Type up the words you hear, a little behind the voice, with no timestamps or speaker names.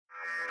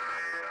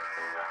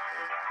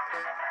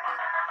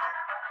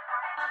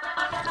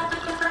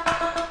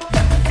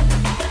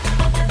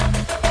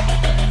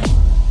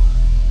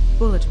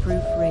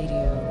Bulletproof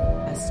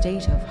Radio, a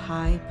state of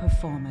high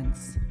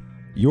performance.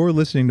 You're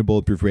listening to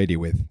Bulletproof Radio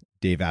with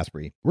Dave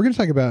Asprey. We're going to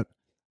talk about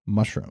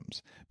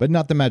mushrooms, but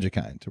not the magic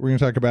kind. We're going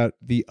to talk about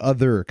the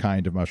other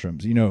kind of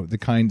mushrooms, you know, the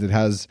kind that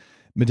has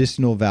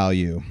medicinal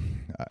value,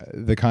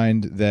 the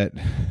kind that,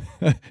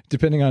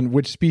 depending on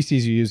which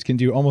species you use, can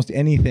do almost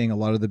anything a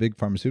lot of the big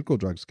pharmaceutical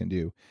drugs can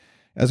do,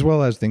 as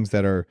well as things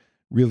that are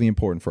really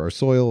important for our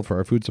soil, for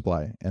our food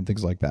supply, and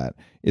things like that.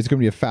 It's going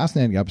to be a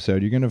fascinating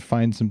episode. You're going to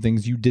find some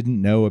things you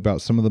didn't know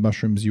about some of the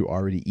mushrooms you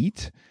already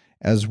eat,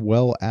 as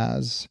well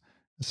as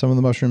some of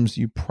the mushrooms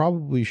you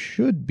probably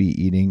should be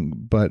eating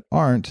but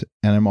aren't.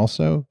 And I'm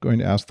also going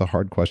to ask the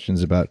hard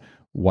questions about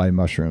why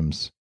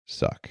mushrooms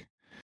suck.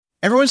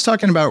 Everyone's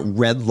talking about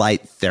red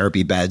light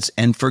therapy beds,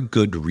 and for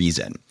good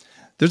reason.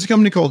 There's a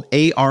company called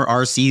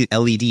ARRC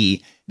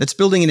LED that's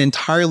building an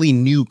entirely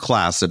new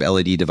class of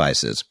LED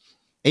devices.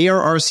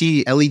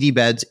 ARRC LED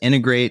beds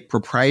integrate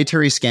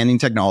proprietary scanning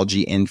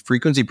technology and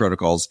frequency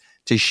protocols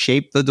to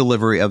shape the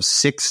delivery of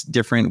 6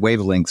 different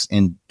wavelengths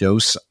in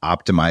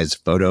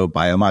dose-optimized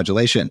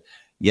photobiomodulation.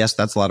 Yes,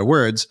 that's a lot of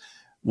words.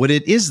 What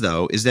it is,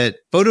 though, is that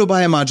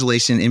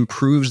photobiomodulation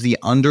improves the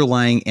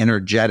underlying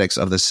energetics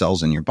of the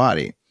cells in your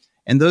body.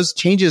 And those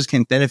changes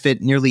can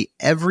benefit nearly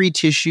every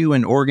tissue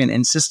and organ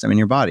and system in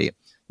your body.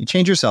 You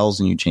change your cells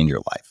and you change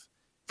your life.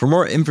 For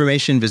more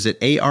information, visit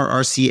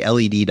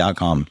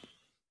arrcled.com.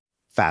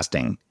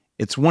 Fasting.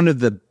 It's one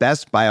of the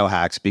best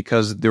biohacks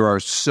because there are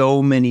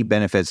so many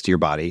benefits to your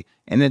body,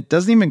 and it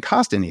doesn't even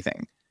cost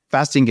anything.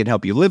 Fasting can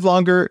help you live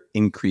longer,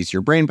 increase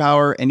your brain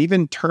power, and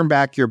even turn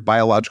back your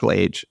biological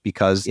age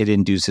because it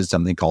induces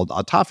something called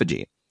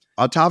autophagy.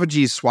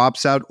 Autophagy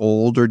swaps out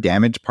old or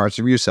damaged parts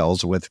of your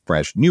cells with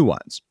fresh new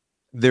ones.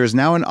 There's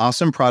now an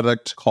awesome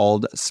product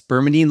called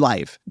Spermidine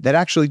Life that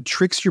actually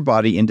tricks your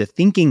body into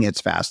thinking it's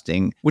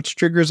fasting, which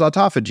triggers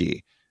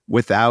autophagy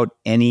without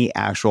any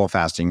actual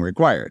fasting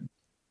required.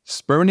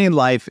 Spermidine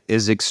Life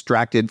is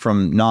extracted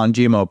from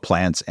non-GMO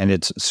plants and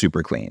it's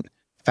super clean.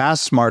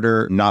 Fast,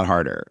 smarter, not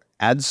harder.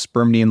 Add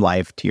Spermidine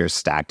Life to your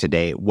stack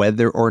today,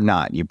 whether or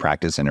not you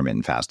practice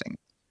intermittent fasting.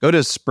 Go to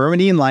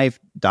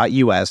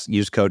spermidinelife.us,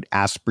 use code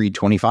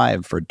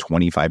ASPREY25 for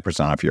 25%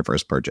 off your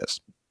first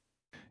purchase.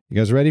 You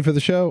guys ready for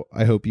the show?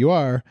 I hope you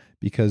are,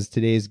 because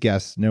today's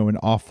guests know an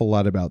awful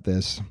lot about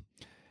this.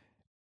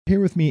 Here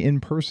with me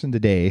in person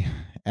today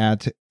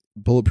at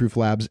Bulletproof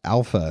Labs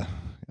Alpha,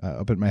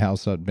 up at my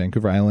house at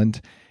Vancouver Island,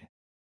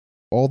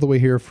 all the way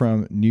here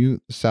from New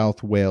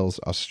South Wales,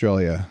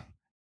 Australia.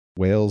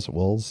 Wales?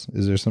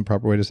 Is there some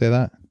proper way to say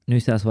that? New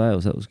South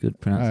Wales, that was good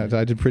pronunciation.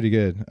 I did pretty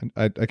good.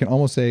 I can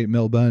almost say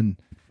Melbourne,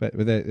 but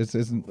it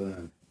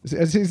isn't.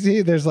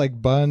 See, there's like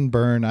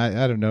burn.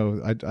 I don't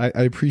know. I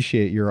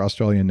appreciate your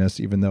Australianness,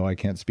 even though I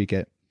can't speak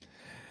it.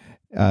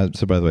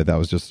 So by the way, that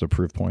was just a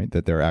proof point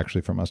that they're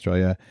actually from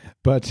Australia.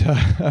 But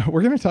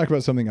we're going to talk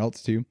about something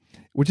else too,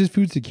 which is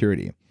food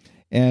security.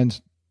 And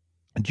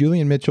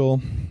Julian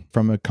Mitchell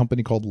from a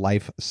company called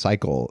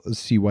Cykel,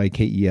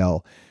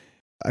 Cykel.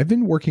 I've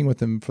been working with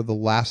them for the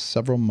last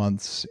several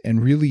months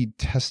and really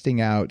testing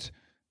out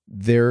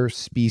their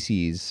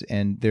species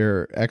and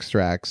their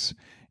extracts.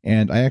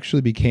 And I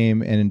actually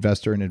became an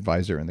investor and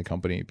advisor in the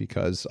company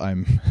because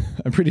I'm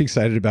pretty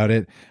excited about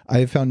it. I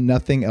have found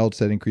nothing else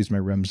that increased my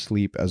REM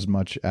sleep as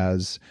much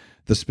as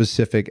the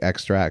specific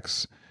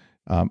extracts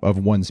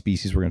of one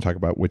species. We're going to talk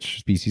about which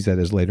species that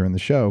is later in the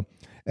show.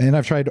 And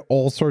I've tried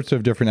all sorts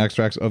of different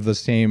extracts of the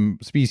same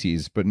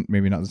species, but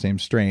maybe not the same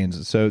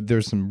strains. So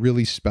there's some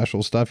really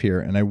special stuff here,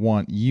 and I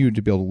want you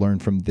to be able to learn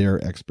from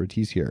their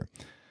expertise here.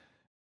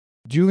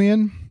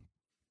 Julian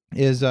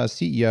is a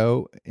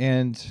CEO,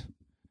 and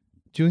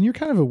Julian, you're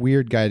kind of a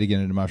weird guy to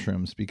get into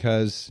mushrooms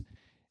because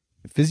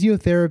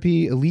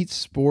physiotherapy, elite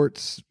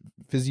sports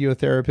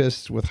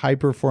physiotherapist with high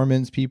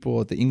performance people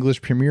at the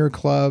English Premier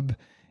Club,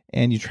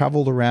 and you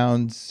traveled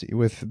around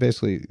with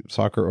basically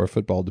soccer or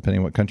football, depending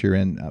on what country you're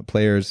in,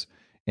 players,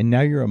 and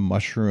now you're a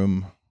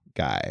mushroom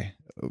guy.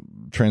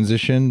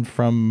 Transition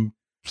from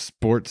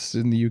sports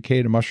in the UK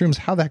to mushrooms.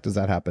 How the heck does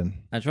that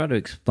happen? I try to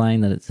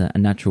explain that it's a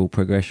natural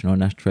progression or a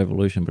natural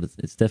evolution, but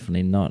it's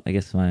definitely not. I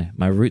guess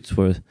my roots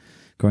were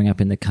growing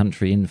up in the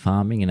country in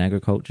farming and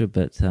agriculture,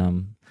 but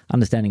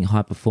understanding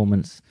high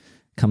performance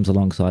comes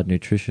alongside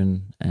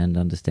nutrition, and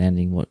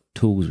understanding what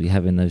tools we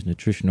have in those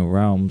nutritional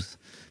realms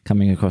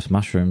coming across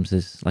mushrooms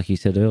is, like you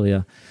said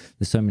earlier,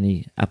 there's so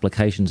many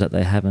applications that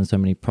they have and so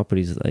many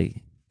properties that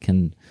they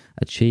can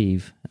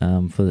achieve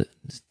for the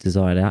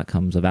desired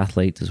outcomes of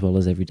athletes as well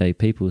as everyday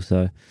people.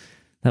 So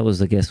that was,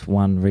 I guess,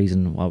 one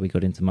reason why we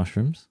got into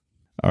mushrooms.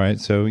 All right,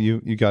 so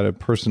you got a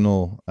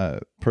personal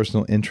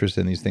interest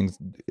in these things.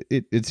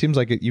 It seems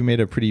like you made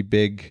a pretty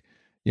big,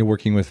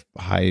 working with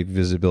high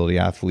visibility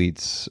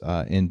athletes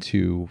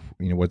into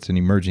what's an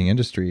emerging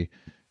industry.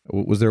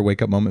 Was there a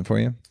wake up moment for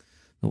you?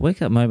 The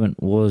wake up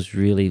moment was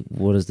really,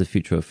 what does the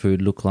future of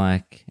food look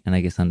like? And I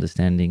guess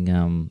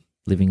understanding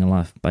living a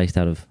life based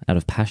out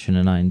of passion.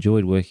 And I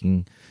enjoyed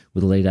working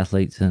with elite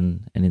athletes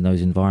and in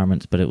those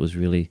environments, but it was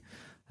really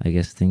I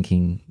guess,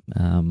 thinking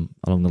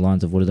along the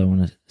lines of what did I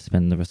want to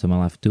spend the rest of my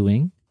life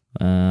doing?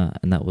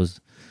 And that was,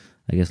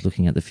 I guess,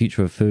 looking at the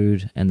future of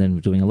food and then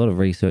doing a lot of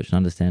research and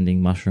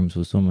understanding mushrooms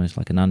was almost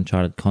like an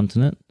uncharted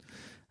continent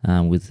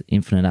with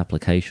infinite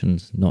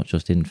applications, not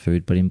just in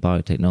food, but in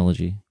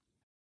biotechnology.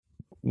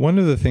 One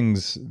of the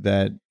things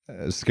that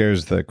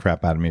scares the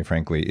crap out of me,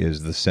 frankly,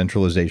 is the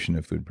centralization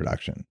of food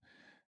production.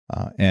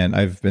 And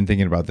I've been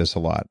thinking about this a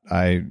lot.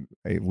 I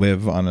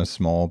live on a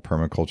small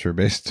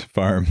permaculture-based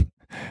farm.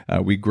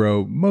 We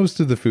grow most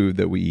of the food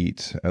that we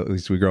eat. At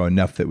least we grow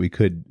enough that we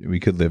could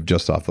live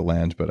just off the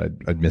land, but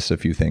I'd miss a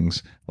few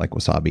things like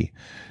wasabi.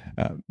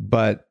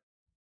 But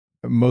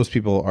most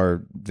people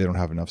they don't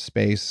have enough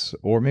space,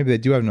 or maybe they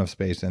do have enough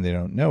space and they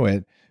don't know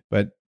it.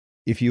 But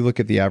if you look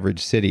at the average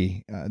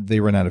city, they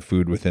run out of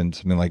food within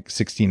something like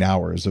 16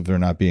 hours of there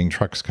not being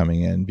trucks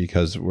coming in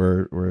because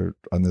we're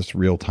on this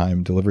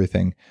real-time delivery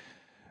thing.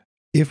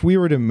 If we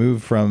were to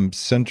move from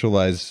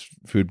centralized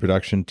food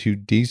production to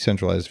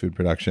decentralized food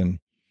production,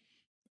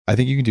 I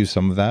think you can do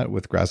some of that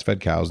with grass-fed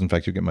cows. In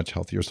fact, you get much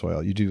healthier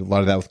soil. You do a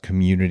lot of that with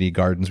community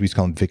gardens. We used to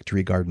call them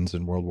victory gardens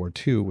in World War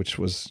II,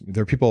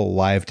 there are people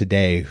alive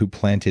today who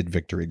planted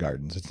victory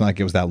gardens. It's not like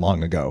it was that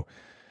long ago,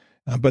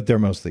 but they're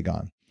mostly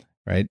gone,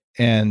 right?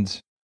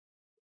 And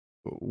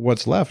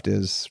what's left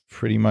is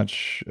pretty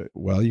much,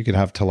 well, you could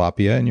have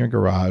tilapia in your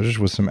garage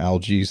with some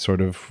algae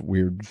sort of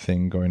weird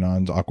thing going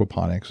on,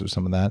 aquaponics or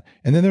some of that.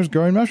 And then there's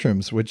growing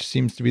mushrooms, which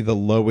seems to be the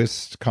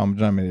lowest common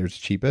denominator. It's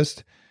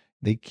cheapest.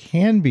 They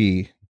can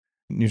be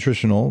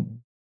nutritional.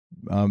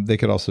 They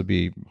could also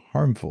be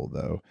harmful,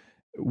 though.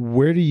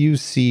 Where do you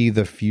see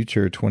the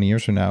future 20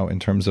 years from now in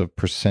terms of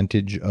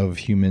percentage of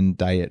human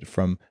diet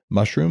from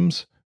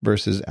mushrooms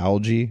versus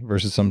algae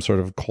versus some sort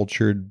of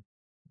cultured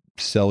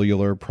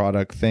cellular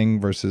product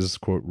thing versus,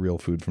 quote, real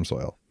food from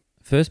soil?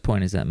 First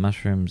point is that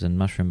mushrooms and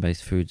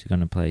mushroom-based foods are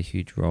going to play a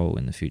huge role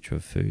in the future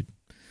of food.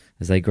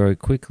 As they grow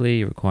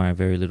quickly, require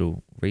very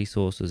little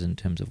resources in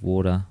terms of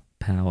water,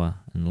 power,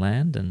 and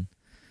land, and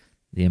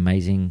the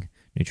amazing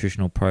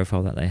nutritional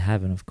profile that they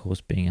have, and of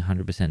course being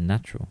 100%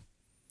 natural.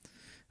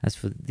 As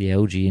for the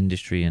algae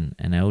industry and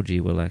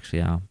algae, well,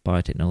 actually our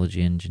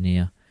biotechnology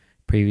engineer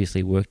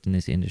previously worked in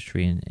this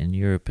industry in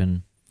Europe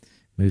and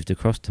moved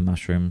across to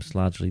mushrooms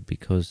largely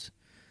because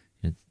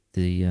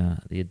the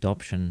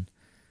adoption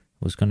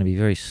was going to be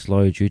very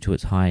slow due to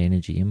its high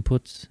energy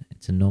inputs,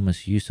 its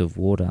enormous use of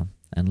water,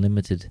 and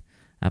limited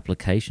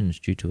applications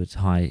due to its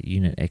high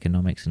unit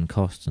economics and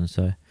costs. And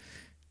so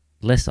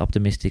less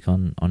optimistic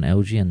on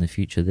algae and the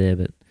future there,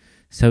 but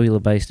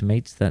cellular-based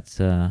meats, that's,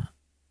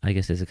 I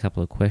guess there's a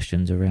couple of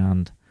questions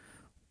around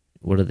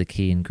what are the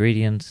key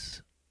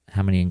ingredients,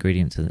 how many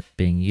ingredients are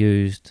being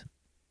used,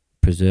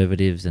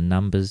 preservatives and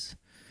numbers,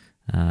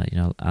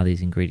 are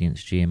these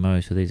ingredients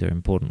GMO? So these are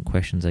important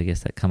questions, I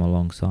guess, that come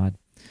alongside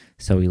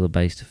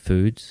cellular-based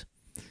foods.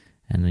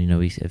 And,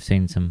 we have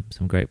seen some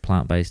great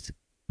plant-based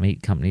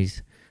meat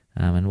companies,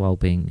 and while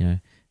being,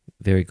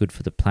 very good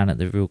for the planet,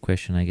 the real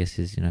question, I guess,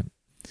 is,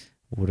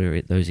 what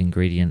are those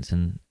ingredients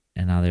and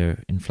are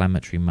there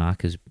inflammatory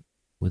markers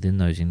within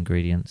those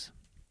ingredients?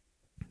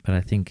 But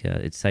I think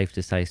it's safe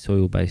to say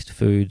soil-based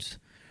foods,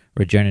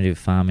 regenerative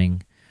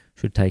farming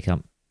should take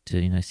up to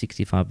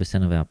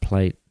 65% of our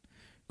plate.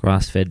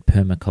 Grass-fed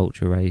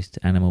permaculture-raised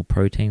animal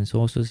protein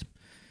sources,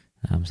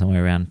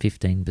 somewhere around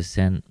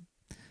 15%.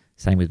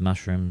 Same with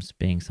mushrooms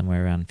being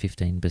somewhere around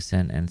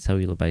 15%, and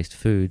cellular-based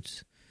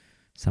foods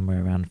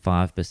somewhere around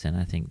 5%.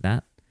 I think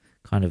that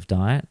kind of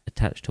diet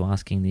attached to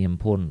asking the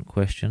important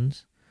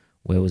questions: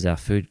 where was our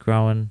food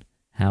grown?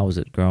 How was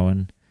it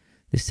grown?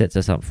 This sets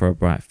us up for a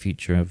bright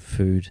future of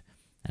food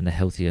and a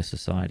healthier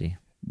society.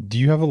 Do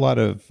you have a lot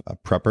of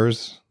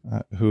preppers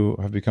who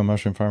have become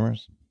mushroom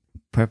farmers?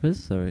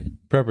 Preppers? Sorry.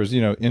 Preppers,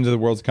 end of the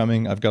world's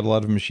coming. I've got a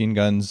lot of machine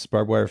guns,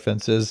 barbed wire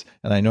fences,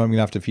 and I know I'm going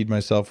to have to feed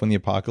myself when the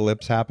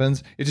apocalypse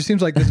happens. It just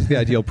seems like this is the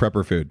ideal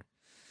prepper food.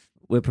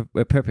 We're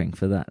prepping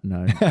for that,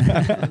 no.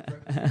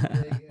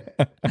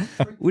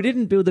 We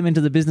didn't build them into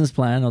the business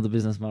plan or the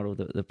business model,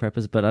 the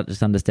preppers, but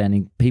just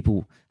understanding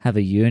people have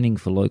a yearning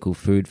for local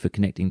food, for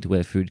connecting to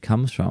where food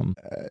comes from.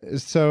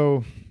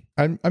 So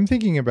I'm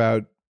thinking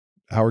about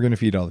how we're going to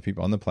feed all the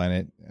people on the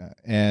planet,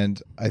 and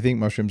I think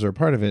mushrooms are a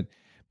part of it.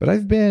 But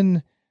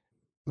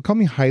call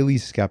me highly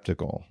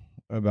skeptical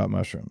about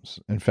mushrooms.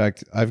 In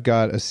fact, I've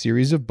got a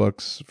series of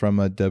books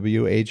from a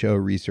WHO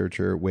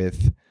researcher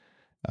with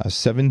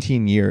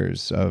 17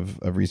 years of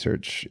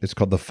research. It's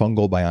called the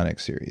Fungal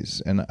Bionics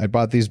series. And I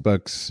bought these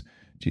books,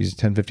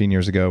 10, 15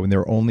 years ago, when they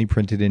were only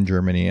printed in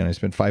Germany. And I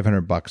spent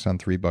 $500 on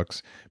 3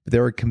 books. But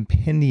they're a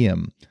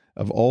compendium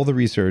of all the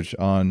research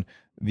on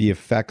the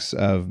effects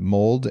of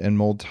mold and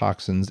mold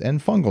toxins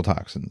and fungal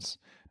toxins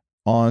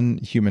on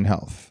human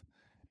health.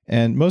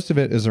 And most of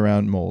it is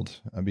around mold,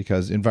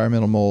 because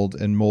environmental mold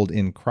and mold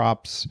in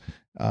crops,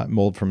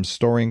 mold from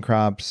storing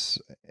crops,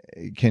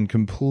 can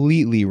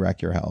completely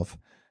wreck your health.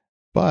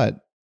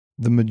 But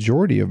the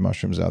majority of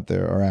mushrooms out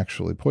there are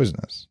actually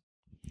poisonous.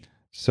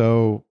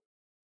 So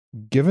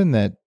given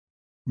that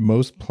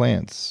most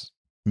plants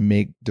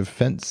make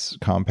defense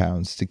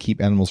compounds to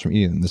keep animals from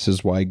eating them. This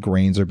is why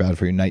grains are bad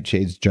for you.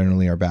 Nightshades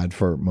generally are bad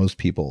for most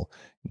people,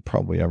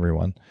 probably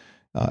everyone.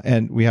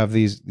 And we have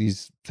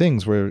these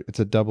things where it's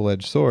a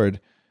double-edged sword.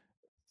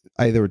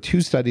 There were 2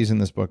 studies in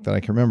this book that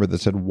I can remember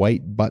that said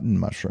white button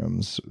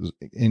mushrooms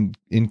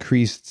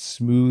increased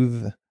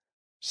smooth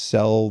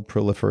cell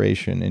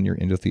proliferation in your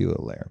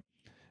endothelial layer.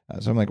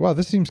 So I'm like, wow,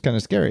 this seems kind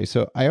of scary.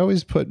 So I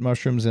always put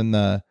mushrooms in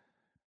the,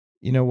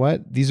 you know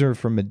what? These are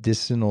for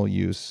medicinal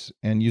use,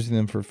 and using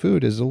them for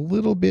food is a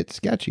little bit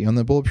sketchy. On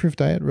the Bulletproof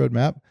Diet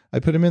roadmap, I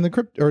put them in the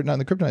not in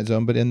the kryptonite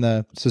zone, but in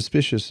the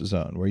suspicious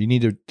zone, where you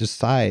need to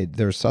decide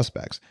they're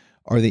suspects.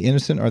 Are they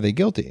innocent? Are they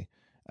guilty?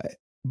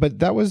 But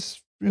that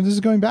was, this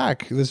is going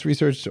back, this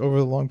research over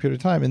a long period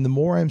of time. And the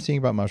more I'm seeing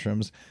about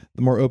mushrooms,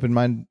 the more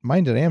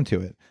open-minded I am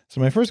to it.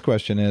 So my first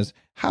question is,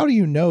 how do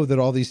you know that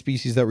all these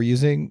species that we're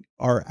using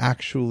are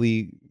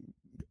actually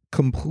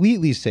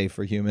completely safe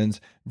for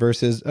humans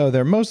versus, oh,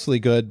 they're mostly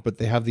good, but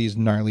they have these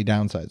gnarly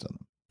downsides on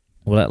them?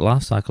 Well, at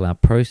Life Cykel, our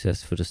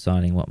process for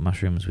deciding what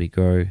mushrooms we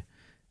grow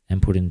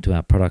and put into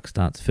our product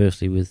starts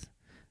firstly with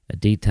a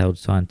detailed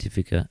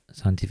scientific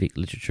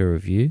literature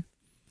review,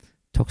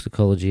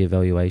 toxicology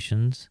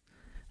evaluations,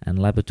 and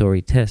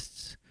laboratory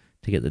tests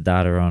to get the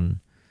data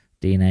on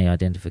DNA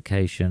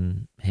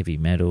identification, heavy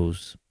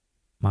metals,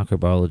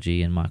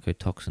 microbiology, and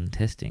mycotoxin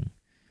testing.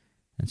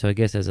 And so I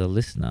guess as a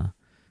listener,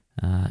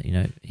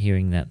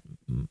 hearing that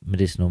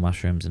medicinal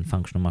mushrooms and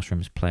functional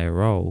mushrooms play a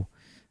role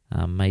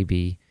may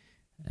be,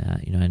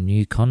 a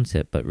new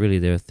concept, but really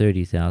there are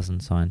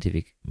 30,000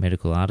 scientific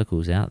medical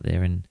articles out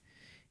there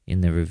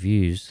in the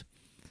reviews.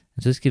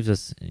 And so this gives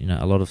us,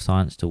 a lot of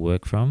science to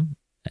work from.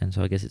 And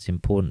so I guess it's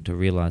important to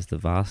realize the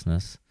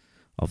vastness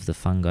of the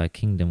fungi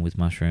kingdom with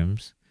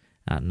mushrooms,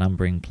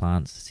 outnumbering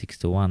plants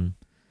 6-1.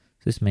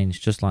 So this means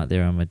just like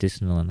there are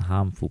medicinal and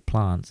harmful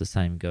plants, the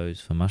same goes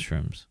for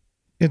mushrooms.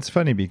 It's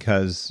funny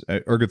because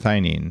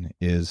ergothioneine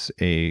is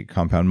a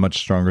compound much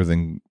stronger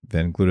than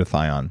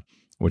glutathione,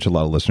 which a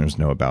lot of listeners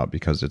know about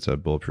because it's a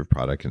bulletproof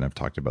product, and I've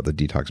talked about the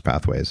detox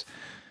pathways.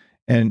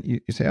 And you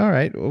say, all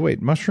right, well,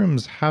 wait,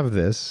 mushrooms have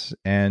this,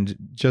 and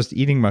just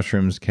eating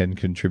mushrooms can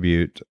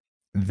contribute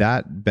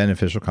that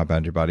beneficial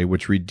compound to your body,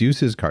 which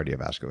reduces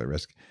cardiovascular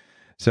risk.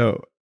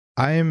 So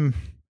I'm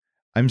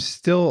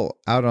still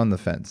out on the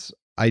fence.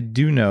 I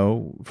do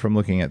know from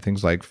looking at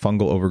things like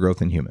fungal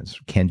overgrowth in humans,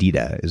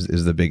 candida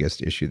is the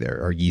biggest issue there,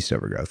 or yeast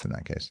overgrowth in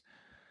that case,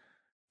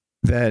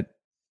 that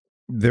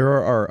there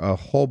are a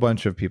whole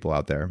bunch of people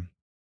out there,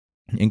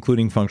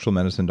 including functional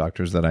medicine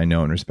doctors that I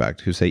know and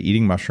respect, who say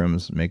eating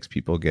mushrooms makes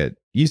people get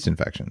yeast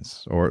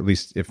infections, or at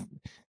least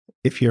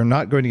if you're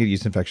not going to get a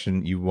yeast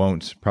infection, you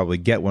won't probably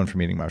get one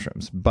from eating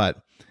mushrooms.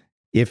 But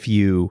if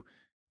you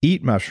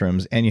eat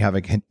mushrooms and you have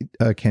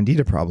a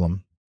candida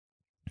problem,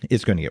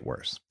 it's going to get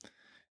worse.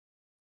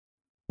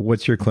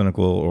 What's your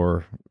clinical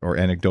or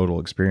anecdotal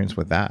experience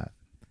with that?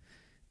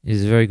 It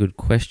is a very good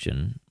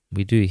question.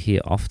 We do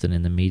hear often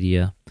in the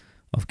media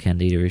of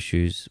candida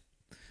issues,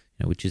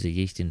 which is a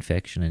yeast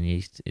infection, and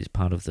yeast is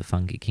part of the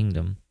fungi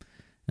kingdom.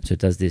 And so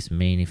does this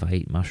mean if I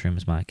eat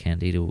mushrooms, my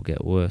candida will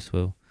get worse?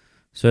 Well,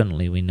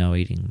 certainly we know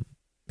eating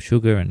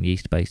sugar and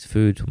yeast-based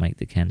foods will make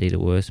the candida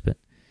worse, but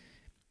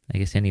I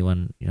guess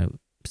anyone,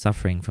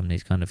 suffering from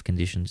these kind of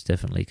conditions,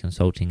 definitely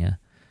consulting a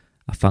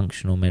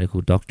functional medical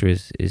doctor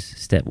is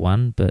step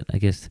one. But I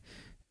guess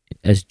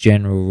as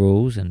general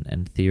rules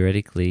and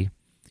theoretically,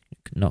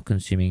 not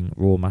consuming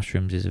raw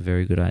mushrooms is a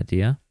very good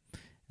idea.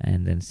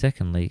 And then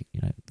secondly,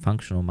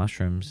 functional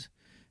mushrooms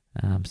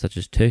such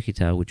as turkey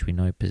tail, which we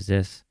know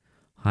possess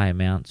high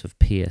amounts of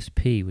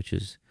PSP, which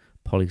is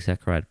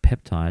polysaccharide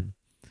peptide,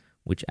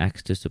 which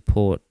acts to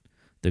support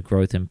the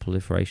growth and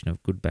proliferation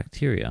of good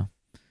bacteria.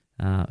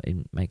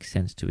 It makes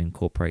sense to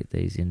incorporate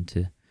these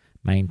into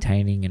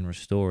maintaining and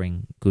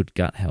restoring good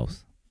gut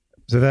health.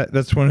 So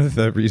that's one of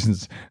the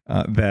reasons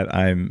that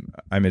I'm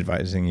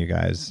advising you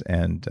guys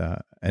and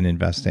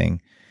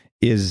investing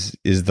is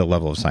the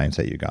level of science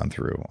that you've gone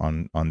through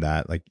on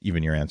that, like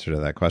even your answer to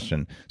that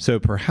question. So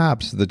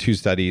perhaps the 2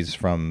 studies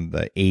from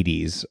the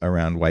 80s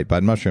around white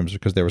bud mushrooms,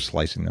 because they were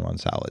slicing them on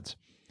salads,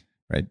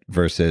 right?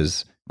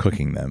 Versus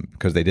cooking them,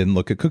 because they didn't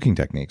look at cooking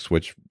techniques,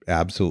 which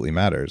absolutely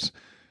matters.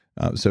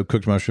 So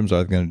cooked mushrooms,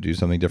 are going to do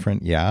something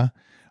different? Yeah.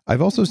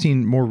 I've also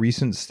seen more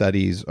recent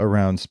studies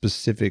around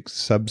specific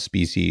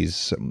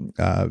subspecies. In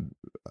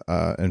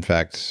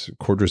fact,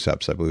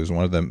 cordyceps, I believe, is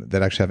one of them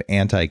that actually have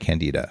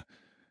anti-candida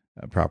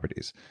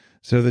properties.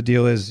 So the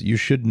deal is you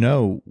should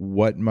know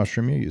what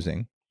mushroom you're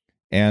using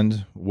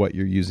and what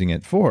you're using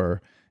it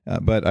for.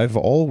 But I've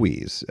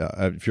always,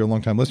 if you're a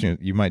long time listener,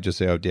 you might just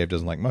say, oh, Dave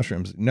doesn't like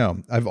mushrooms.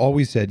 No, I've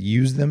always said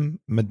use them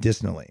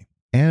medicinally.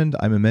 And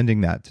I'm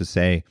amending that to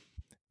say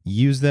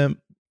use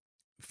them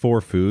for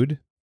food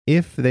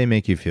if they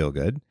make you feel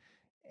good,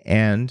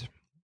 and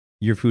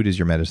your food is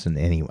your medicine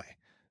anyway.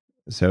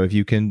 So if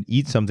you can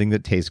eat something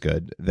that tastes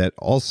good, that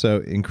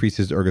also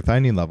increases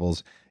ergothioneine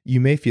levels, you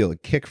may feel a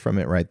kick from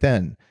it right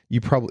then. You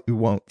probably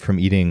won't from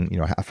eating,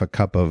 half a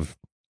cup of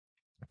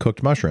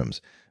cooked mushrooms,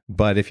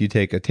 But if you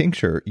take a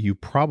tincture, you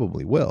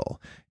probably will,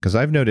 because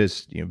I've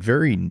noticed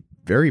very,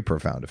 very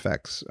profound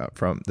effects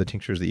from the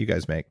tinctures that you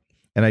guys make.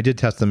 And I did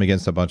test them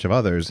against a bunch of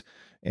others.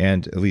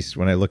 And at least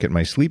when I look at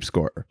my sleep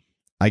score,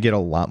 I get a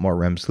lot more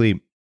REM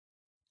sleep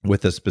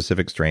with the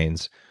specific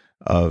strains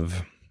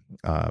of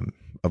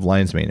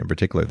lion's mane in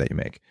particular that you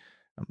make.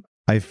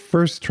 I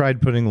first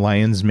tried putting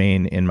lion's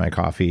mane in my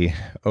coffee,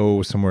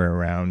 somewhere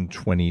around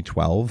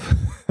 2012,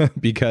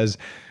 because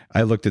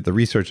I looked at the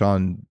research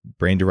on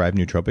brain-derived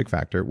nootropic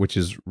factor, which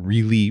is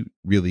really,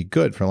 really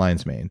good for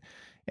lion's mane.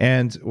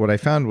 And what I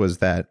found was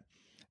that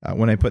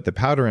when I put the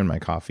powder in my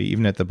coffee,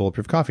 even at the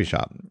Bulletproof Coffee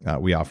Shop,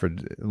 we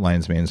offered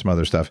lion's mane and some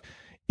other stuff.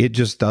 It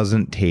just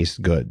doesn't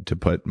taste good to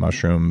put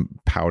mushroom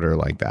powder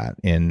like that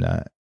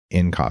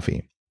in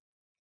coffee.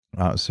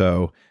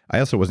 So I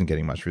also wasn't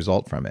getting much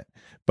result from it.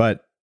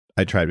 But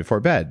I tried before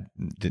bed,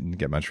 didn't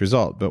get much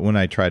result. But when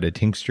I tried a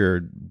tincture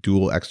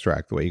dual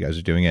extract, the way you guys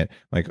are doing it,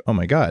 like, oh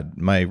my God,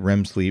 my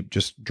REM sleep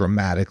just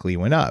dramatically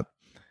went up.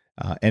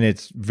 And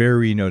it's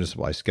very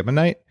noticeable. I skip a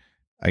night,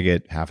 I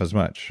get half as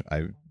much.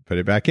 I put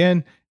it back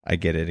in, I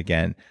get it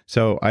again.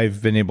 So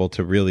I've been able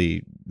to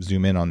really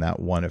zoom in on that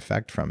one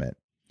effect from it.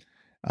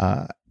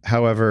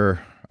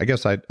 However, I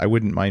guess I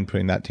wouldn't mind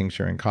putting that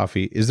tincture in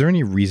coffee. Is there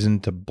any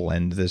reason to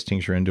blend this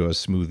tincture into a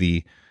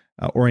smoothie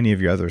or any of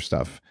your other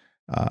stuff?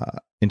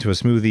 Into a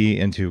smoothie,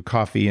 into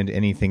coffee, and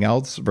anything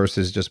else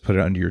versus just put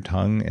it under your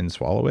tongue and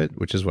swallow it,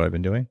 which is what I've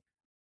been doing?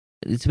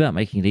 It's about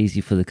making it easy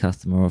for the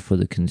customer or for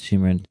the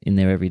consumer in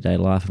their everyday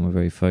life, and we're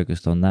very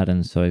focused on that.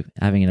 And so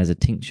having it as a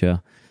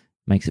tincture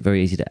makes it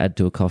very easy to add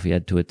to a coffee,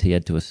 add to a tea,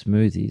 add to a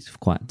smoothie. It's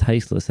quite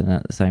tasteless, and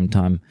at the same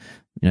time,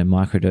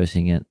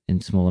 microdosing it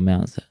in small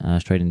amounts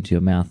straight into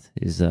your mouth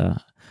is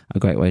a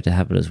great way to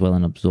have it as well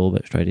and absorb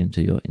it straight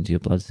into your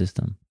blood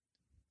system.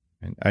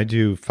 I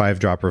do 5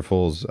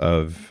 dropperfuls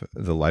of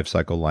the Life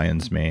Cykel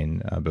lion's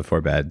mane before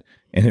bed,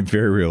 and it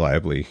very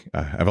reliably,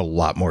 I have a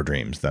lot more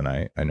dreams than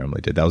I normally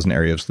did. That was an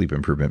area of sleep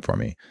improvement for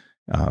me,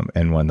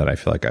 and one that I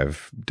feel like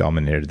I've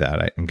dominated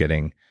that. I'm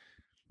getting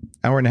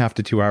 1.5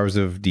 to 2 hours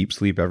of deep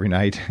sleep every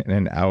night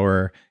and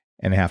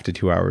 1.5 to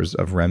 2 hours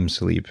of REM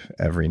sleep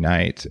every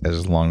night,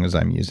 as long as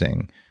I'm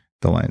using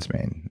the lion's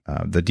mane.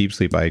 The deep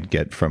sleep I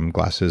get from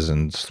glasses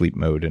and sleep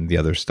mode and the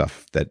other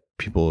stuff that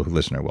people who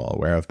listen are well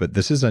aware of. But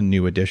this is a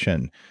new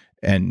addition,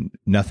 and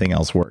nothing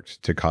else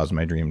worked to cause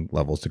my dream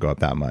levels to go up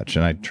that much.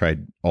 And I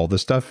tried all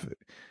this stuff,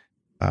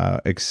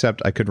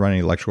 except I could run an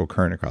electrical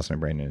current across my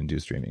brain and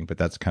induce dreaming, but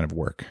that's kind of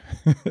work.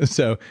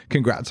 So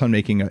congrats on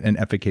making an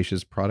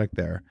efficacious product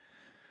there.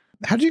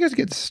 How did you guys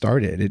get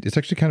started? It's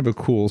actually kind of a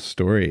cool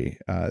story.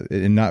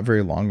 And not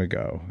very long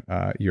ago,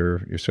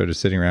 you're sort of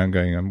sitting around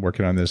going, I'm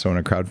working on this, I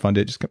want to crowdfund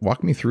it. Just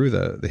walk me through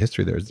the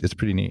history there. It's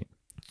pretty neat.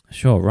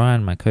 Sure.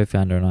 Ryan, my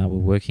co-founder, and I were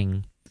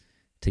working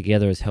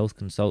together as health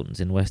consultants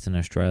in Western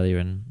Australia,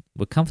 and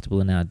we're comfortable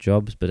in our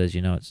jobs, but as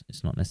you know,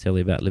 it's not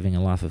necessarily about living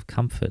a life of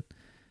comfort.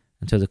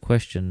 And so the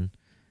question,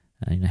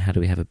 how do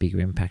we have a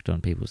bigger impact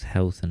on people's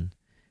health, and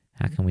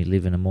how can we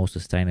live in a more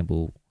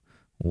sustainable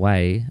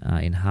way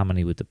in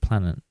harmony with the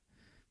planet?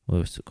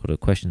 Were sort of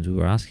questions we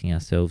were asking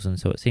ourselves, and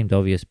so it seemed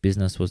obvious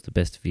business was the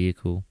best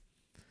vehicle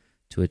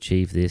to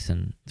achieve this.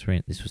 And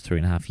this was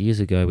 3.5 years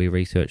ago. We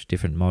researched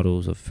different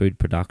models of food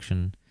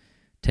production,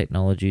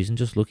 technologies, and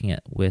just looking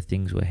at where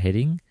things were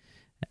heading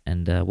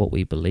and what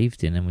we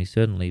believed in. And we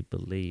certainly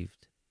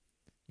believed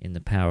in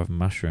the power of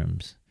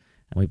mushrooms,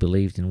 and we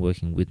believed in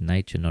working with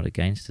nature, not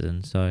against it.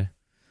 And so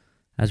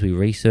as we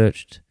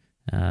researched,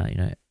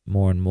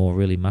 more and more,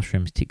 really,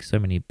 mushrooms tick so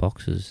many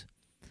boxes.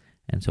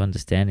 And so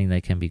understanding they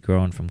can be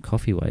grown from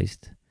coffee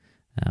waste,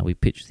 we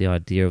pitched the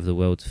idea of the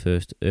world's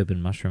first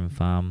urban mushroom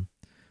farm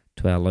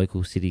to our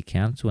local city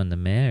council and the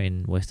mayor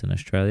in Western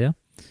Australia.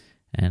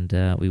 And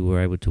we were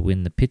able to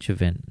win the pitch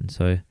event. And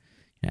so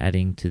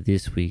adding to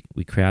this, we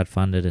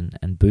crowdfunded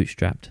and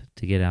bootstrapped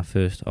to get our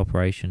first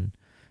operation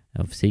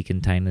of sea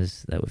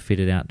containers that were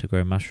fitted out to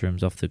grow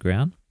mushrooms off the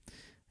ground.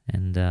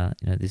 And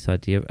this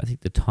idea, I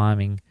think the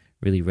timing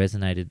really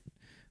resonated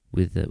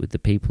with the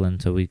people.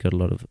 And so we got a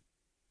lot of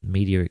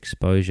media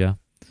exposure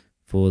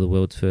for the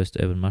world's first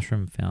urban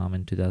mushroom farm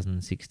in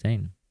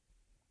 2016.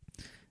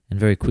 And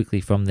very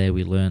quickly from there,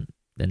 we learnt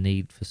the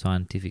need for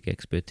scientific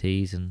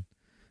expertise. And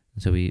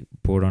so we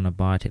brought on a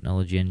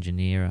biotechnology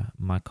engineer,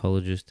 a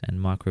mycologist, and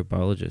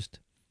microbiologist,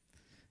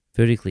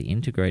 vertically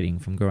integrating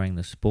from growing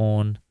the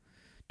spawn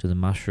to the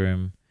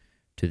mushroom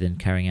to then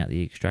carrying out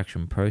the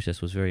extraction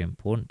process was very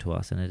important to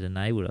us, and it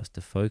enabled us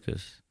to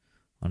focus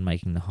on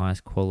making the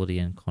highest quality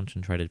and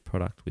concentrated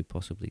product we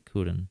possibly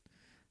could. And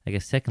I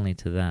guess secondly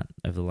to that,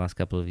 over the last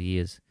couple of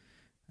years,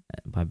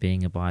 by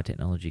being a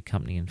biotechnology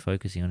company and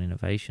focusing on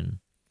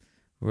innovation,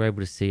 we're able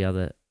to see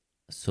other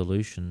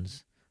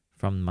solutions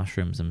from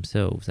mushrooms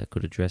themselves that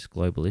could address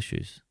global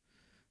issues.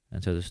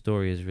 And so the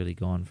story has really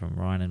gone from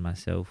Ryan and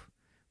myself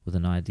with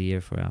an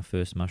idea for our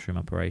first mushroom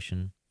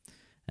operation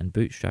and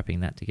bootstrapping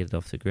that to get it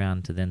off the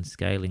ground, to then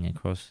scaling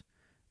across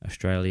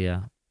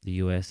Australia, the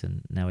US,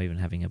 and now even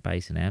having a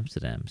base in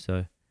Amsterdam.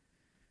 So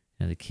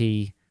the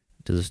key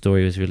to the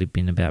story has really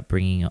been about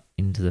bringing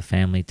into the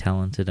family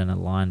talented and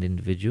aligned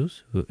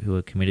individuals who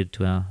are committed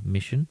to our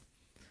mission,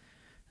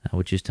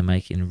 which is to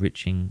make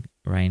enriching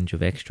range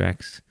of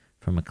extracts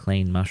from a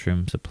clean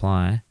mushroom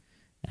supply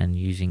and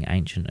using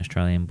ancient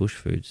Australian bush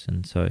foods.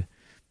 And so,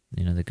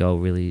 the goal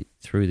really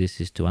through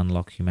this is to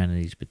unlock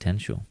humanity's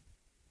potential.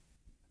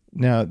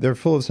 Now, they're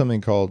full of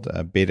something called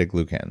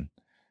beta-glucan,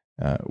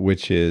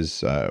 which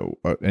is an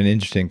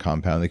interesting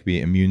compound that can be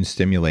immune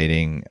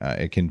stimulating.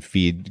 It can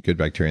feed good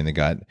bacteria in the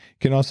gut. It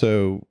can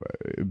also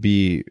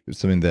be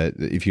something that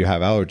if you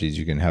have allergies,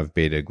 you can have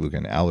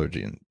beta-glucan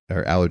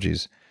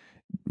allergies.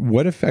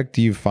 What effect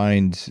do you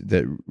find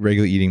that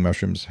regularly eating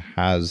mushrooms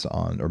has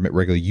on, or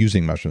regularly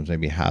using mushrooms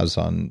maybe has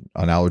on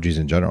allergies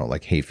in general,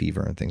 like hay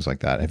fever and things like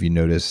that? Have you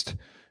noticed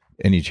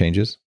any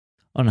changes?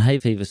 On hay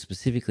fever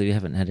specifically, we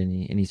haven't had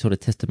any sort of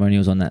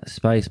testimonials on that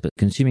space, but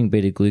consuming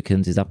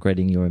beta-glucans is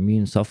upgrading your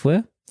immune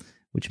software,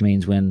 which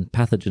means when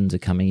pathogens are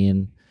coming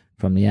in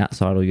from the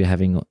outside, or you're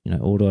having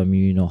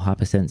autoimmune or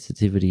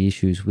hypersensitivity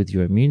issues with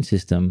your immune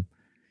system,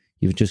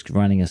 you're just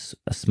running a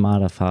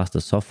smarter,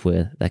 faster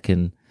software that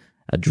can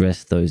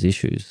address those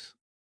issues.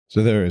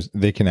 So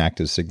they can act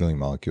as signaling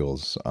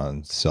molecules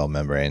on cell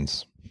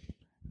membranes,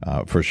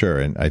 for sure.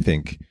 And I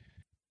think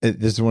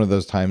this is one of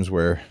those times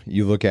where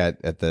you look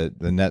at the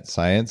net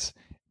science.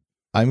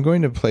 I'm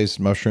going to place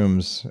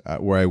mushrooms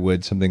where I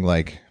would something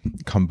like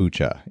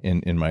kombucha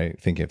in my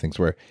thinking of things,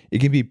 where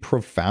it can be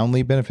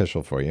profoundly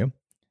beneficial for you.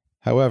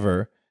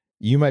 However,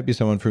 you might be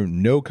someone for whom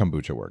no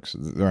kombucha works.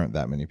 There aren't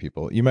that many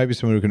people. You might be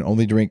someone who can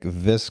only drink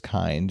this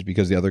kind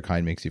because the other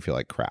kind makes you feel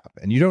like crap.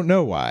 And you don't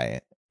know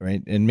why,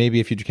 right? And maybe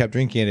if you kept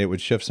drinking it, it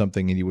would shift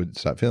something and you would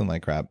stop feeling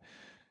like crap.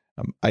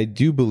 I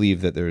do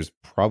believe that there's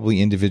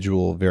probably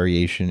individual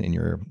variation in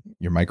your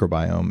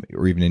microbiome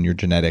or even in your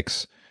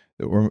genetics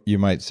that you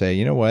might say,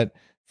 you know what,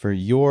 for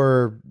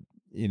your,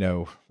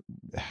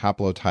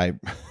 haplotype,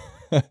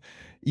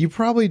 you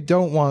probably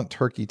don't want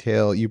turkey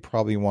tail. You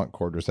probably want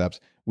cordyceps.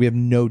 We have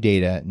no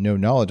data, no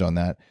knowledge on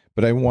that,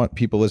 but I want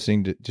people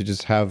listening to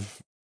just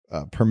have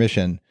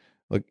permission.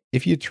 Look,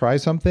 if you try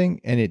something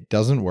and it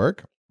doesn't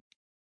work,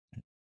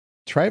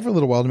 try it for a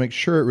little while to make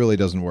sure it really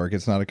doesn't work.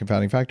 It's not a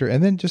confounding factor,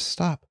 and then just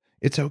stop.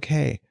 It's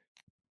okay.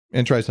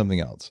 And try something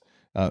else.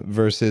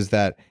 Versus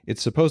that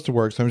it's supposed to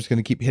work, so I'm just going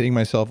to keep hitting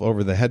myself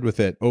over the head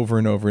with it over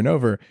and over and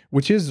over,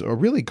 which is a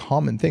really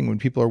common thing when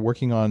people are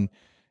working on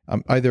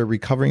either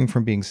recovering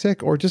from being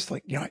sick or just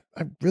like, I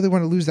really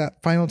want to lose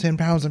that final 10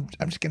 pounds. I'm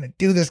just going to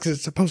do this because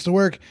it's supposed to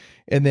work.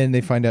 And then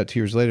they find out 2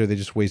 years later, they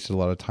just wasted a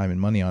lot of time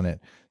and money on it.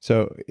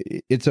 So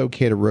it's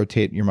okay to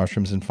rotate your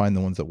mushrooms and find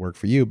the ones that work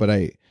for you. But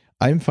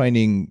I'm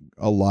finding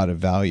a lot of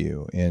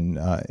value in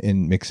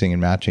mixing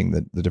and matching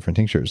the different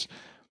tinctures.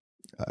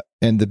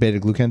 And the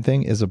beta-glucan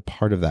thing is a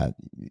part of that.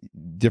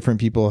 Different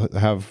people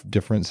have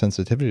different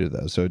sensitivity to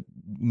those. So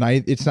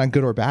it's not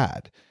good or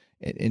bad.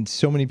 And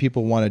so many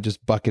people want to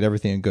just bucket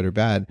everything in good or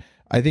bad.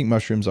 I think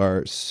mushrooms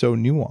are so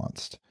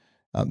nuanced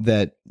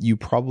that you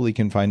probably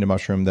can find a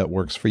mushroom that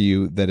works for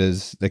you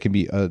that can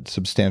be a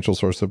substantial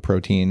source of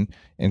protein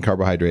and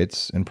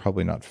carbohydrates and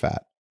probably not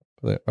fat.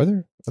 Are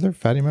there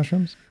fatty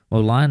mushrooms?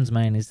 Well, lion's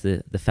mane is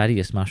the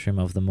fattiest mushroom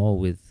of them all,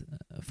 with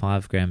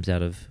 5 grams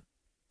out of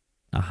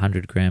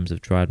 100 grams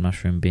of dried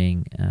mushroom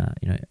being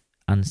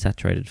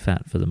unsaturated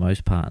fat for the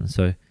most part. And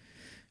so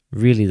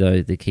really,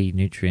 though, the key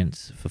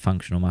nutrients for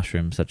functional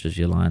mushrooms such as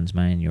your lion's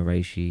mane, your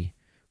reishi,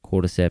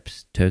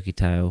 cordyceps, turkey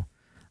tail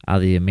are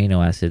the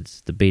amino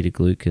acids, the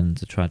beta-glucans,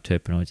 the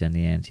triterpenoids, and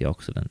the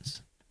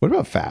antioxidants. What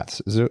about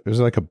fats? Is there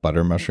like a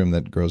butter mushroom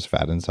that grows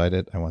fat inside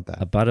it? I want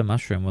that. A butter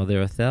mushroom? Well,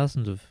 there are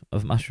thousands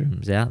of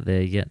mushrooms out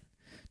there yet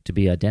to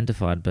be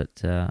identified,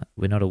 but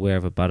we're not aware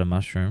of a butter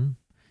mushroom,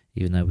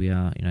 even though we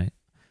are,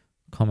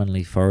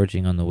 commonly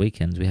foraging on the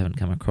weekends. We haven't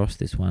come across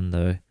this one,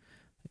 though.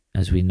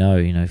 As we know,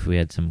 if we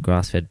had some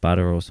grass-fed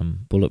butter or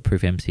some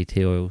bulletproof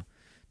MCT oil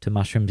to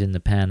mushrooms in the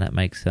pan, that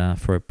makes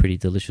for a pretty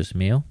delicious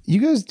meal. You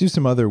guys do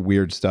some other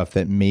weird stuff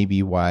that may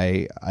be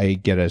why I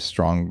get a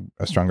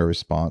stronger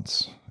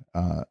response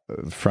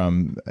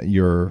from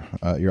your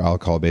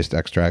alcohol-based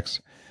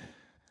extracts.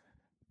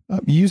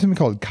 You use something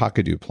called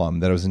kakadu plum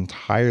that I was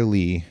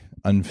entirely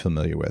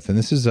unfamiliar with, and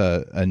this is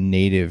a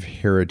native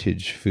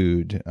heritage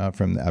food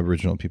from the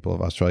Aboriginal people of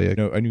Australia.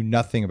 I knew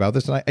nothing about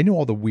this, and I knew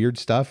all the weird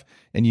stuff,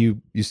 and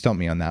you stumped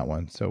me on that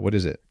one. So what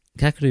is it?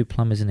 Kakadu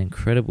plum is an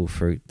incredible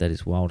fruit that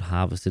is wild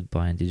harvested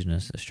by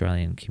Indigenous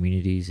Australian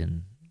communities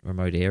in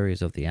remote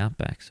areas of the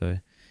outback. So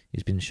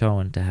it's been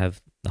shown to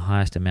have the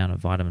highest amount of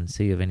vitamin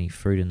C of any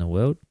fruit in the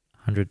world,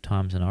 100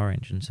 times an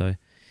orange, and so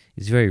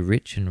it's very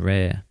rich and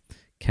rare,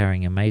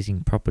 carrying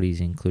amazing properties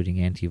including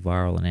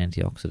antiviral and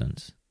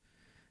antioxidants.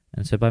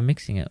 And so by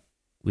mixing it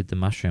with the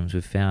mushrooms,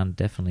 we've found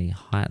definitely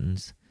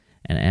heightens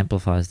and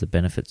amplifies the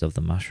benefits of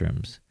the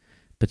mushrooms,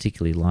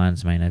 particularly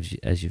lion's mane,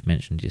 as you've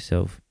mentioned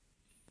yourself.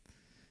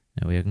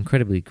 Now, we are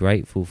incredibly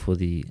grateful for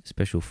the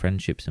special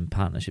friendships and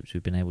partnerships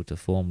we've been able to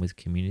form with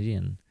community,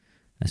 and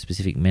a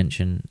special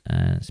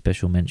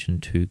mention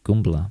to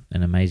Gumbla,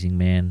 an amazing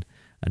man,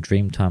 a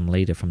Dreamtime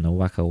leader from the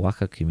Waka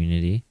Waka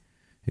community,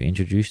 who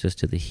introduced us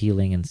to the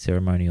healing and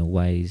ceremonial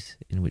ways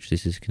in which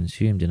this is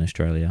consumed in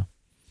Australia.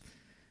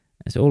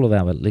 As all of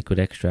our liquid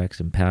extracts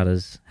and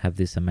powders have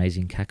this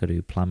amazing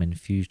Kakadu plum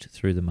infused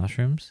through the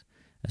mushrooms,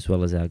 as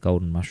well as our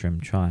golden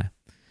mushroom chai.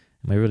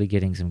 And we're really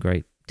getting some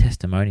great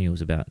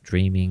testimonials about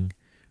dreaming,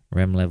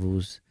 REM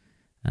levels,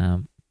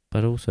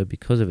 but also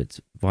because of its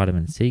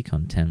vitamin C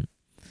content,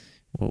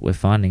 what we're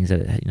finding is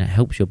that it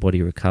helps your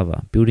body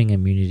recover, building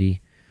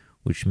immunity,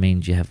 which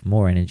means you have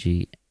more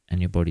energy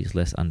and your body is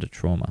less under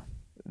trauma.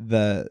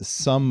 The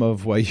sum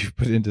of what you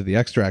put into the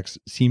extracts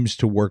seems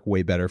to work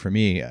way better for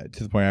me,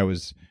 to the point I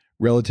was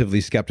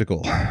relatively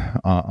skeptical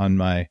on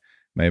my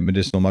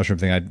medicinal mushroom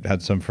thing. I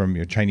had some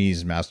from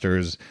Chinese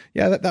masters.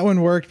 Yeah, that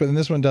one worked, but then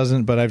this one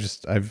doesn't. But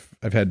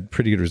I've had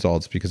pretty good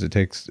results because it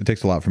takes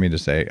a lot for me to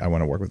say I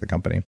want to work with the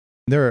company.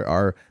 There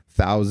are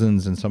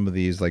thousands in some of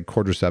these, like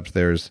cordyceps.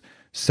 There's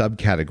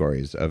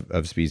subcategories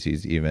of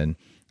species even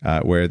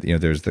where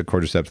there's the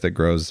cordyceps that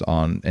grows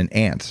on an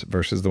ant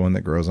versus the one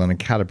that grows on a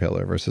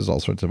caterpillar versus all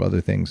sorts of other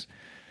things.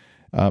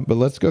 But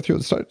let's go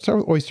through. Start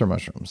with oyster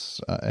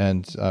mushrooms,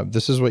 and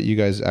this is what you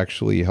guys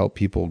actually help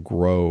people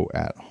grow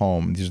at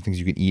home. These are things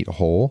you can eat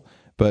whole.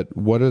 But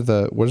what does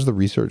the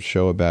research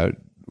show about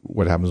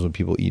what happens when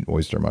people eat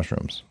oyster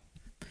mushrooms?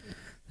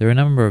 There are a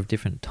number of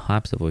different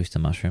types of oyster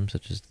mushrooms,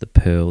 such as the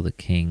pearl, the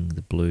king,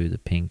 the blue, the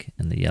pink,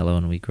 and the yellow,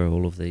 and we grow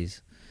all of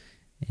these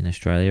in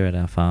Australia at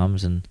our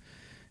farms, and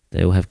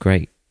they all have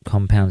great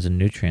compounds and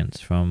nutrients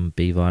from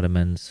B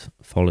vitamins,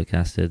 folic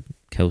acid,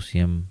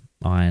 calcium,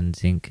 iron,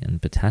 zinc,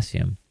 and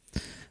potassium.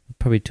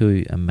 Probably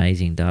two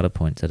amazing data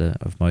points that are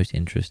of most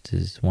interest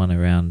is one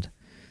around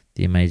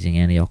the amazing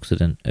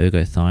antioxidant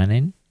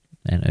ergothioneine,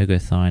 and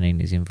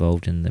ergothioneine is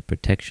involved in the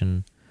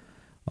protection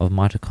of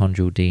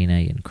mitochondrial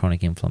DNA and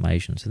chronic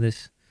inflammation. So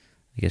this,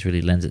 I guess,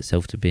 really lends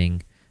itself to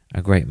being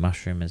a great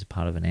mushroom as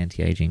part of an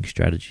anti-aging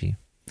strategy,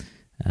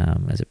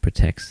 as it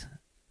protects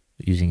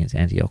using its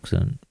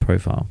antioxidant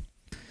profile.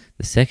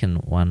 The second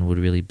one would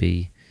really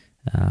be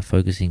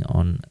focusing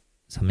on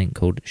something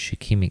called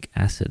shikimic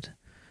acid,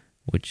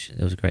 which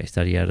there was a great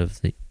study out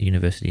of the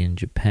university in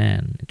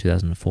Japan in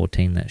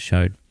 2014 that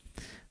showed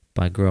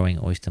by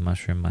growing oyster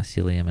mushroom,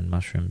 mycelium, and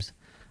mushrooms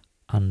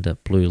under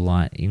blue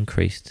light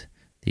increased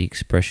the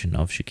expression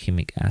of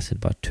shikimic acid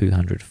by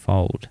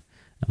 200-fold.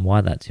 And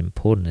why that's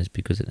important is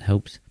because it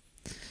helps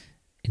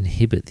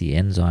inhibit the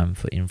enzyme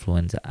for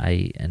influenza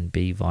A and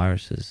B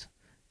viruses,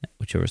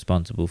 which are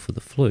responsible for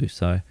the flu.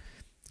 So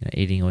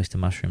eating oyster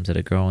mushrooms that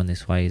are grown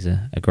this way is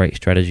a great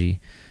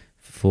strategy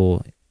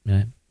for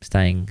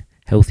staying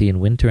healthy in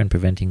winter and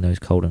preventing those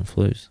cold and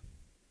flus.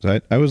 So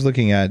I was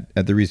looking at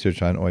the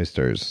research on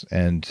oysters,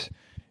 and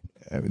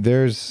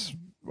there's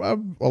a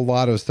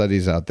lot of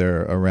studies out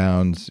there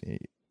around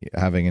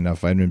having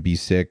enough vitamin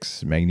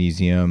B6,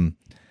 magnesium,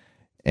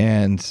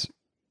 and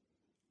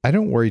I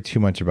don't worry too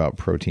much about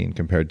protein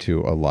compared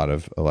to a lot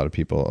of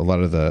people. A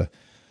lot of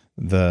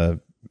the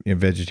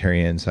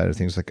vegetarian side of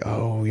things, like,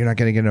 oh, you're not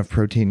going to get enough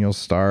protein, you'll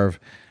starve.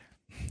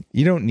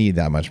 You don't need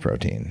that much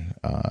protein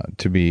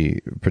to be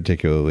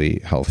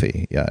particularly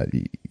healthy.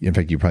 In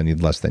fact, you probably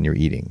need less than you're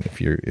eating if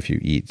you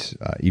eat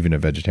even a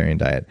vegetarian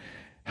diet.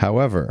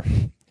 However,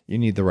 you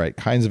need the right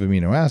kinds of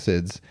amino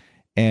acids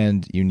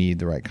and you need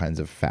the right kinds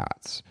of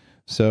fats.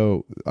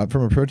 So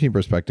from a protein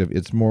perspective,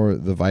 it's more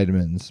the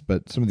vitamins,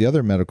 but some of the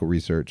other medical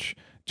research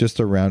just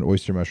around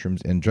oyster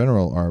mushrooms in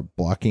general are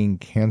blocking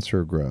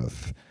cancer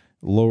growth,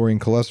 lowering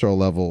cholesterol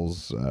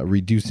levels,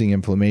 reducing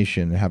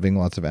inflammation, having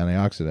lots of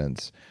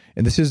antioxidants.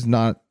 And this is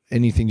not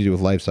anything to do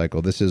with life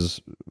cycle. This is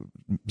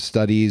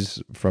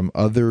studies from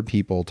other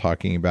people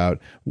talking about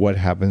what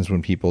happens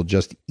when people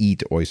just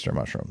eat oyster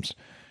mushrooms,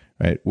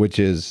 right? Which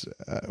is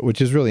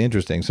really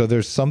interesting. So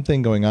there's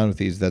something going on with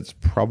these that's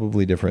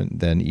probably different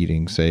than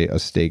eating, say, a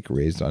steak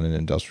raised on an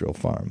industrial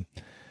farm.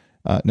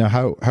 Now,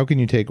 how can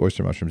you take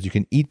oyster mushrooms? You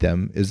can eat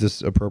them. Is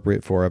this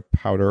appropriate for a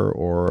powder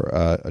or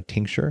a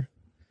tincture?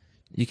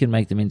 You can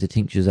make them into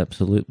tinctures,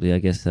 absolutely. I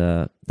guess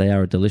they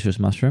are a delicious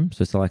mushroom.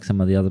 So it's like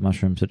some of the other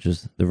mushrooms, such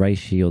as the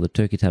reishi or the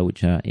turkey tail,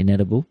 which are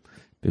inedible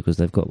because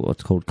they've got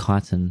what's called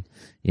chitin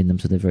in them.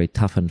 So they're very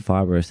tough and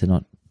fibrous. They're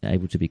not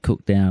able to be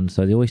cooked down.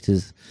 So the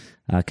oysters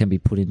can be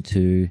put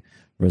into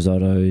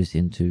risottos,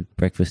 into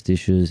breakfast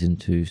dishes,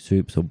 into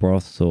soups or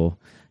broths, or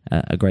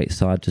a great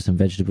side to some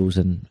vegetables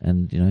and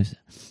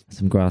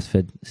some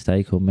grass-fed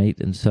steak or meat.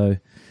 And so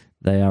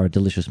they are a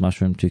delicious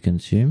mushroom to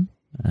consume.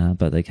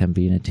 But they can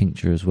be in a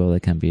tincture as well. They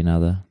can be in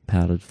other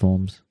powdered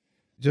forms.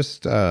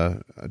 Just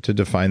to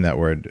define that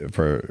word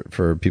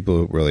for people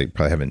who really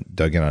probably haven't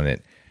dug in on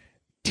it,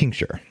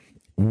 tincture.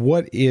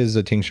 What is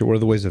a tincture? What are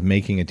the ways of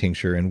making a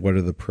tincture, and what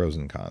are the pros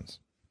and cons?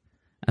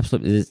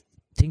 Absolutely.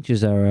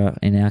 Tinctures are,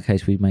 in our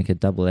case, we make a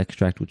double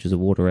extract, which is a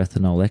water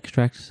ethanol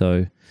extract.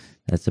 So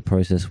that's a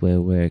process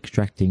where we're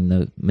extracting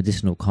the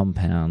medicinal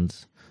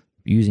compounds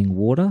using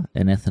water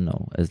and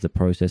ethanol as the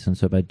process. And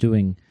so by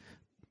doing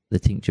the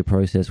tincture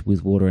process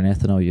with water and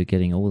ethanol, you're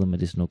getting all the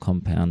medicinal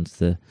compounds,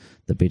 the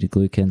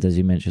beta-glucans, as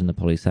you mentioned, the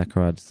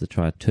polysaccharides, the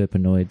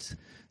triterpenoids,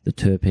 the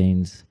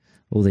terpenes,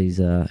 all these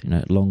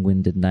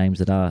long-winded names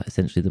that are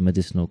essentially the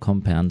medicinal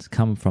compounds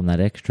come from that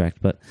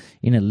extract, but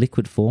in a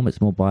liquid form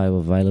it's more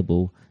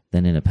bioavailable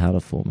than in a powder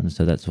form, and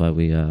so that's why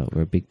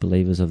we're big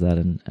believers of that,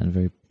 and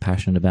very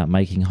passionate about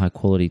making high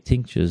quality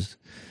tinctures.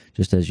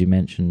 Just as you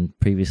mentioned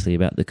previously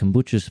about the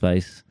kombucha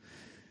space,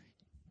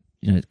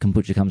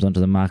 kombucha comes onto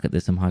the market,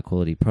 there's some high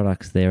quality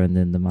products there, and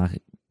then the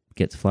market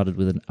gets flooded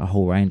with a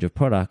whole range of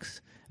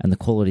products and the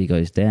quality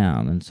goes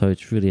down, and so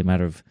it's really a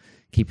matter of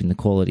keeping the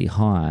quality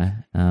high,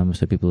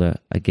 so people are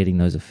getting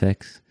those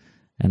effects.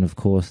 And of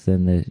course,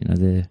 then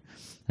they're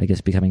I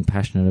guess becoming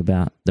passionate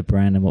about the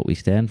brand and what we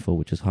stand for,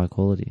 which is high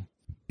quality.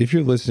 If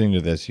you're listening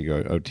to this, you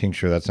go, "Oh,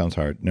 tincture, that sounds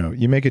hard." No,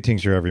 you make a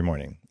tincture every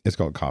morning. It's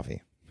called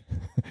coffee.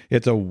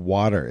 It's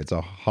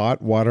a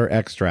hot water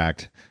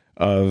extract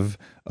of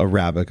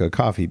Arabica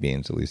coffee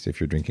beans. At least if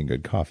you're drinking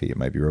good coffee, it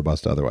might be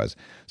robust otherwise.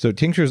 So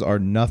tinctures are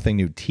nothing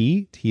new.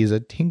 Tea is a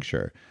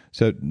tincture.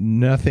 So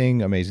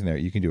nothing amazing there.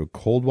 You can do a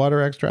cold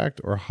water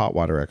extract or a hot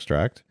water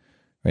extract,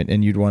 right?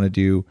 And you'd want to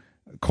do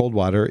cold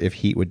water if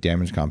heat would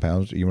damage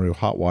compounds. You want to do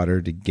hot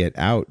water to get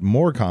out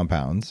more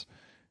compounds,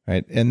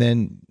 right? And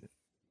then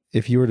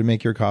if you were to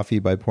make your coffee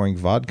by pouring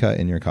vodka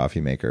in your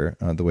coffee maker,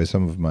 the way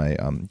some of my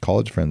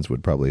college friends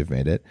would probably have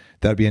made it,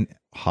 that'd be an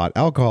hot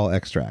alcohol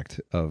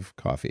extract of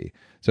coffee.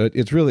 So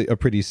it's really a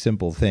pretty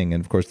simple thing.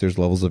 And of course, there's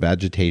levels of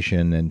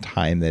agitation and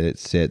time that it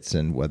sits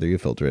and whether you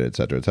filter it, et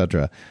cetera, et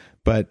cetera.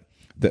 But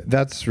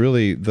that's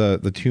really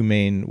the two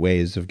main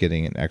ways of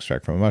getting an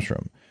extract from a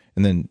mushroom.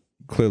 And then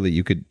clearly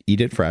you could eat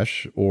it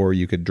fresh, or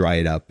you could dry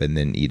it up and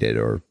then eat it,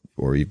 or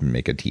even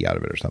make a tea out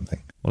of it or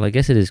something. Well, I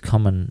guess it is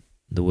common,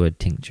 the word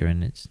tincture,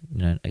 and it's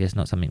I guess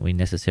not something we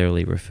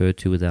necessarily refer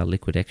to with our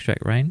liquid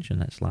extract range,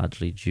 and that's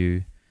largely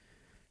due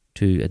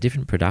to a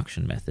different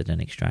production method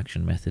and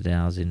extraction method.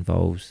 Ours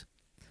involves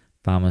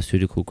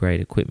pharmaceutical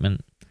grade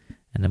equipment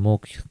and a more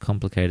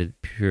complicated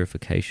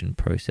purification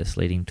process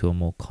leading to a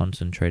more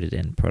concentrated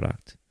end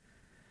product.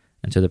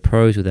 And so the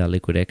pros with our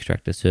liquid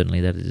extract are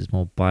certainly that it is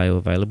more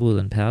bioavailable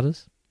than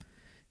powders.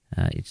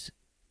 It's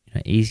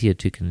easier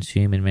to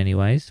consume in many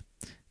ways.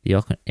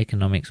 The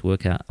economics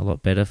work out a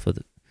lot better for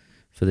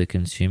the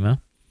consumer.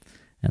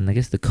 And I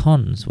guess the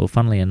cons, well,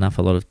 funnily enough,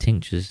 a lot of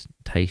tinctures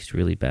taste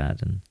really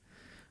bad, and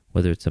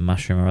whether it's a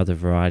mushroom or other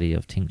variety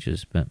of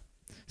tinctures. But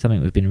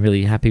something we've been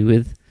really happy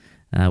with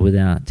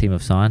our team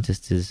of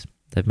scientists is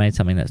they've made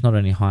something that's not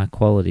only high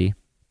quality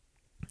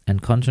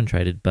and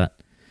concentrated, but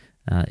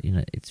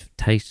it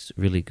tastes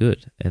really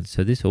good. And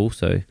so this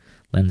also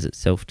lends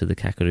itself to the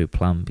Kakadu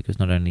plum, because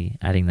not only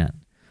adding that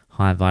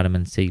high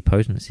vitamin C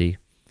potency,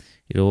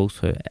 it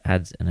also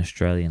adds an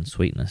Australian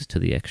sweetness to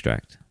the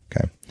extract.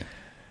 Okay.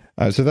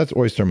 So that's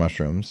oyster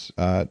mushrooms.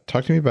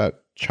 Talk to me about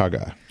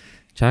chaga.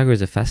 Chaga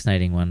is a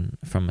fascinating one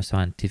from a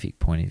scientific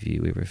point of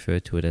view. We refer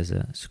to it as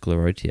a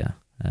sclerotia,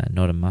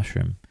 not a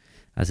mushroom,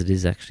 as it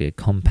is actually a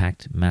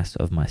compact mass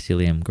of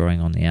mycelium growing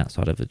on the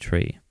outside of a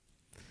tree.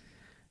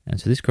 And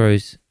so this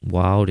grows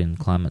wild in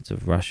climates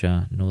of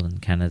Russia, northern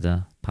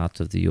Canada, parts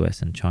of the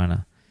US and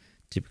China,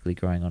 typically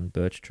growing on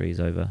birch trees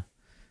over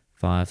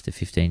 5 to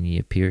 15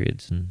 year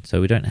periods. And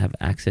so we don't have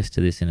access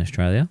to this in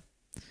Australia.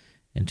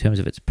 In terms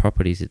of its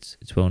properties,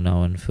 it's well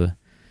known for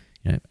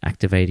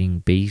activating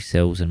B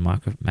cells and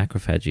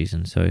macrophages,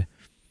 and so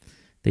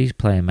these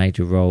play a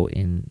major role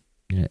in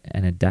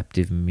an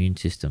adaptive immune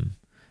system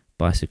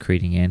by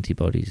secreting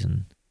antibodies,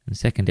 and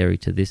secondary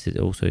to this, it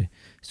also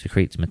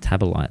secretes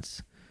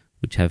metabolites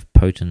which have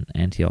potent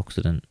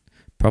antioxidant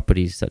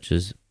properties such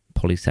as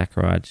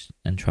polysaccharides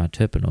and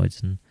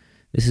triterpenoids, and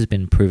this has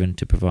been proven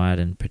to provide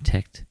and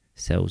protect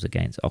cells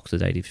against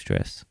oxidative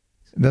stress.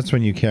 That's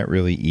when you can't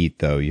really eat,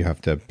 though. You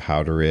have to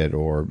powder it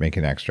or make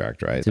an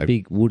extract, right? It's a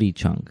big woody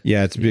chunk.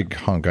 Yeah, it's a big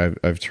hunk.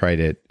 I've tried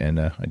it, and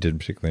I didn't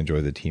particularly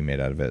enjoy the tea made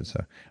out of it.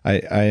 So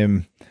I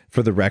am,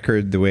 for the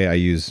record, the way I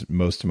use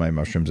most of my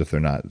mushrooms, if they're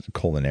not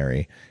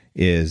culinary,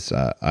 is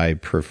I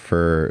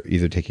prefer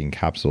either taking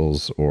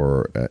capsules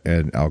or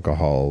an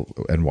alcohol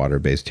and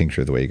water-based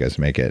tincture the way you guys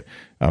make it.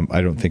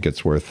 I don't think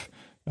it's worth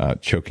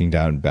choking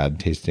down bad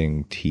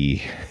tasting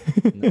tea.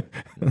 No.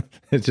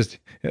 It's just,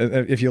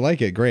 if you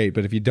like it, great.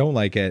 But if you don't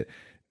like it,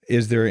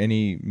 is there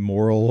any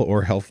moral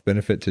or health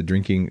benefit to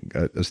drinking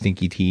a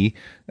stinky tea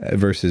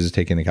versus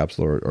taking a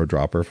capsule or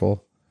dropper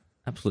full?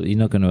 Absolutely. You're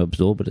not going to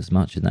absorb it as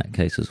much in that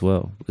case as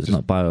well, because it's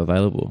not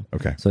bioavailable.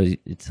 Okay. So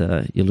it's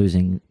you're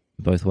losing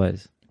both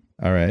ways.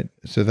 All right.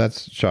 So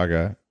that's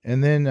chaga.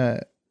 And then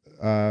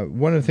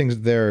one of the things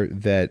there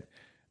that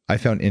I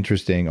found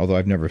interesting, although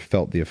I've never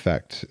felt the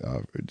effect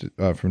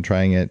from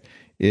trying it,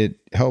 it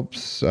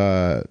helps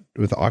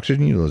with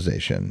oxygen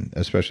utilization,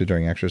 especially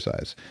during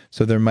exercise.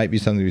 So there might be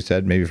something to be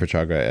said maybe for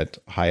chaga at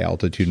high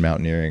altitude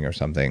mountaineering or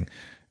something.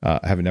 I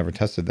haven't never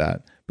tested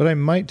that, but I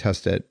might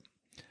test it.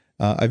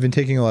 I've been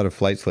taking a lot of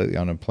flights lately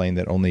on a plane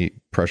that only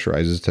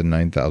pressurizes to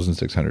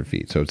 9,600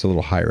 feet. So it's a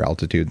little higher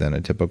altitude than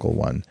a typical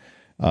one.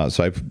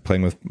 So I'm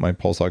playing with my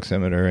pulse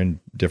oximeter and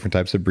different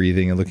types of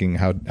breathing and looking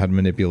how to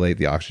manipulate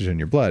the oxygen in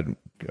your blood.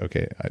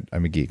 Okay,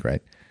 I'm a geek,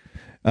 right?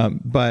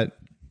 But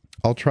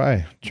I'll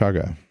try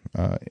chaga.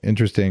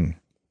 Interesting.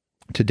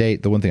 to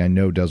date, the one thing I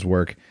know does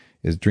work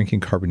is drinking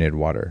carbonated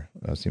water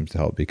seems to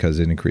help because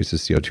it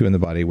increases CO2 in the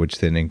body, which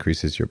then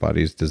increases your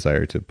body's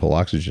desire to pull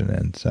oxygen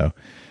in. So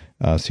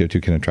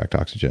CO2 can attract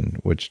oxygen,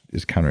 which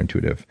is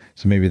counterintuitive.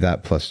 So maybe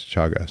that plus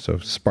chaga. So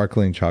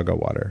sparkling chaga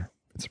water,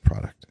 it's a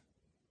product.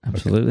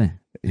 Absolutely. Okay.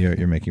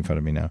 You're making fun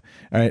of me now.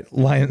 All right,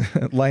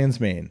 lion's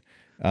mane.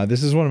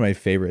 This is one of my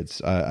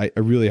favorites. I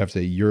really have to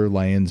say your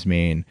lion's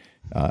mane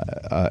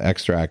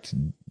extract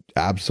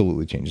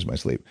absolutely changes my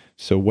sleep.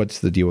 So what's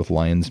the deal with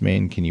lion's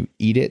mane? Can you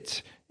eat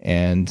it?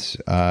 And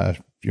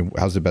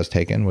how's it best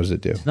taken? What does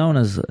it do? It's known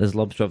as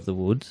lobster of the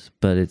woods,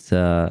 but it's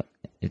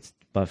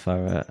by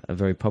far a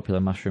very popular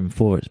mushroom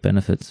for its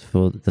benefits,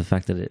 for the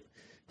fact that it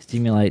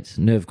stimulates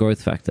nerve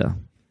growth factor.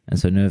 And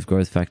so nerve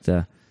growth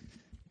factor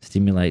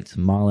stimulates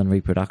myelin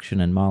reproduction,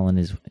 and myelin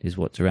is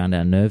what's around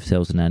our nerve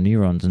cells and our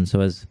neurons. And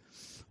so as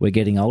we're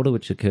getting older,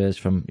 which occurs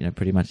from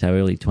pretty much our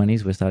early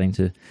 20s, we're starting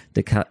to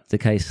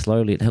decay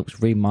slowly. It helps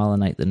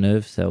remyelinate the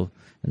nerve cell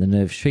and the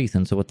nerve sheath.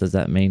 And so what does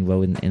that mean?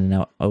 Well, in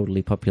an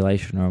elderly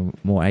population or a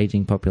more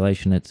aging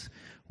population, it's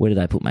where did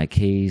I put my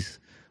keys?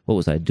 What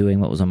was I doing?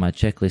 What was on my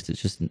checklist?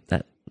 It's just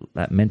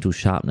that mental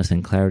sharpness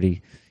and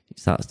clarity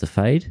starts to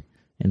fade.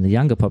 In the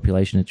younger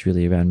population, it's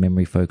really around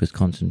memory, focus,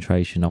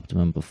 concentration,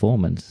 optimum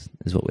performance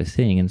is what we're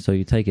seeing. And so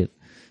you take it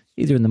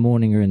either in the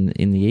morning or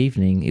in the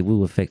evening, it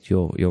will affect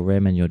your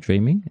REM and your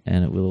dreaming,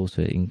 and it will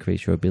also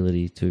increase your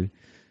ability to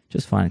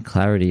just find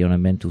clarity on a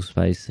mental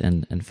space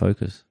and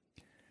focus.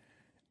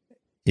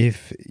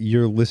 If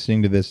you're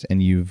listening to this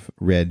and you've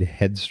read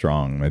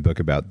Headstrong, my book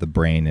about the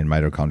brain and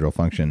mitochondrial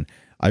function,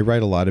 I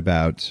write a lot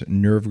about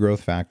nerve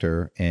growth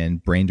factor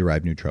and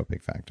brain-derived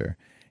nootropic factor.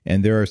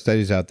 And there are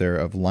studies out there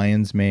of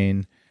lion's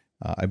mane.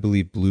 I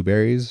believe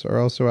blueberries are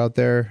also out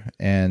there,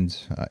 and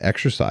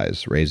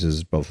exercise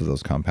raises both of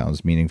those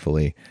compounds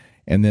meaningfully.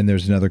 And then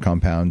there's another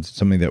compound,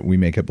 something that we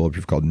make at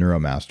Bulletproof called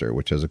Neuromaster,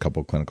 which has a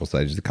couple of clinical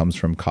studies that comes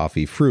from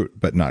coffee fruit,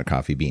 but not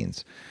coffee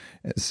beans.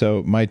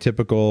 So my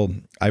typical,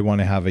 I want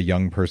to have a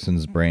young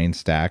person's brain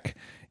stack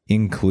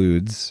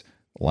includes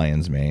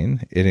lion's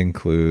mane. It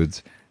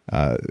includes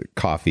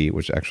coffee,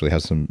 which actually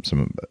has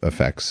some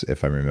effects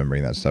if I'm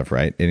remembering that stuff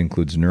right. It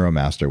includes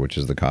Neuromaster, which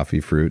is the coffee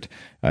fruit.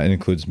 It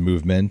includes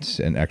movement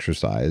and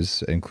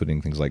exercise,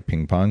 including things like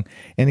ping pong,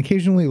 and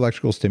occasionally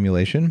electrical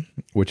stimulation,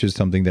 which is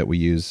something that we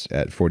use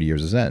at 40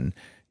 Years of Zen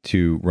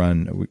to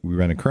run. We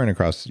run a current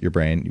across your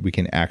brain. We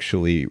can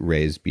actually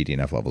raise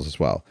BDNF levels as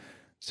well.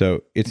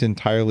 So it's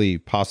entirely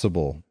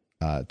possible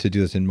to do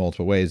this in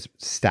multiple ways.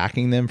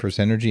 Stacking them for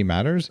synergy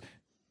matters.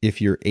 If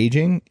you're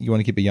aging, you want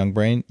to keep a young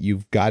brain,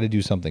 you've got to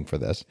do something for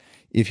this.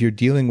 If you're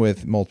dealing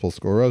with multiple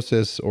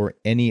sclerosis or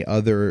any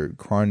other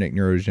chronic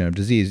neurodegenerative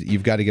disease,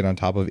 you've got to get on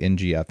top of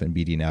NGF and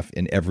BDNF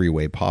in every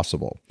way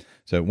possible.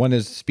 So one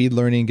is speed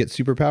learning, get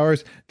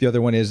superpowers. The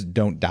other one is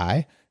don't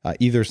die.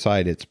 Either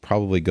side, it's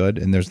probably good.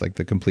 And there's like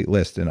the complete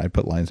list. And I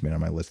put lion's mane on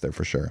my list there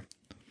for sure.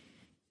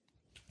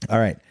 All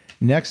right.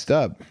 Next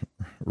up,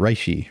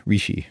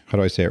 reishi. How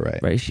do I say it right?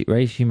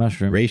 Reishi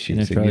mushroom. Reishi. In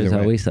Australia is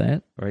how we say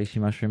it. Reishi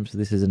mushroom. So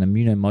this is an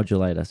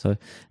immunomodulator. So a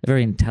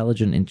very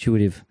intelligent,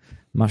 intuitive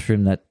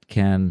mushroom that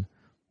can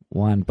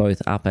wind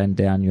both up and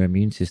down your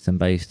immune system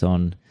based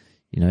on,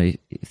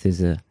 if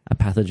there's a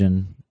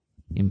pathogen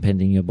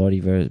impending your body,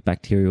 whether it's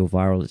bacterial,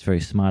 viral, it's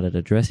very smart at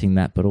addressing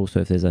that. But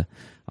also if there's a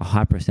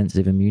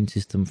hypersensitive immune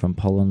system from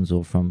pollens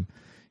or from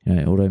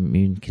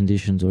autoimmune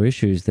conditions or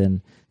issues,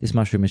 then this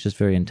mushroom is just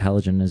very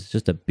intelligent. It's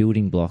just a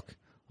building block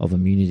of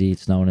immunity.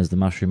 It's known as the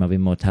mushroom of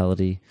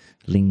immortality,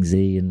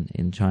 Lingzi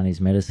in Chinese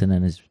medicine,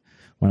 and is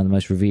one of the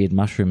most revered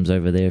mushrooms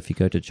over there. If you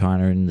go to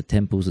China, in the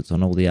temples, it's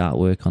on all the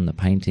artwork, on the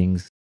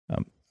paintings.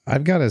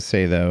 I've got to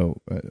say,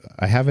 though,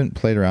 I haven't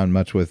played around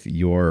much with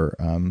your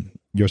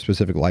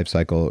specific life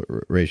cycle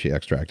reishi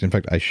extract. In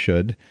fact, I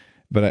should,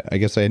 but I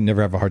guess I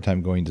never have a hard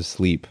time going to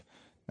sleep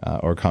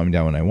or calming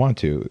down when I want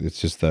to. It's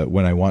just the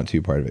when I want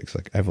to part of it. It's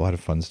like I have a lot of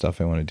fun stuff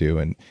I want to do,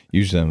 and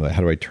usually I'm like,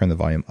 how do I turn the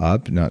volume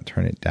up, not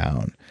turn it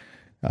down?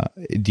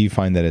 Do you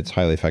find that it's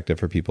highly effective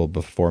for people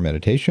before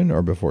meditation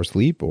or before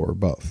sleep or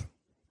both?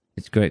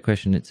 It's a great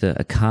question. It's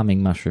a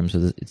calming mushroom,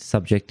 so it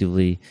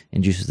subjectively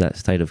induces that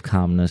state of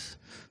calmness.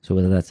 So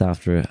whether that's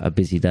after a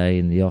busy day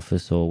in the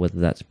office or whether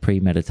that's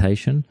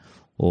pre-meditation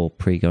or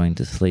pre-going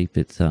to sleep,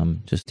 it's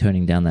just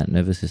turning down that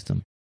nervous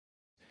system.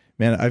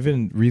 Man, I've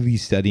been really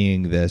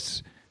studying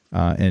this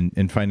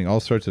and finding all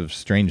sorts of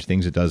strange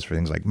things it does for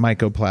things like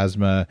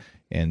mycoplasma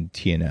and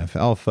TNF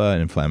alpha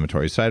and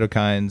inflammatory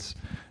cytokines.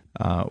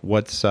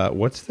 What's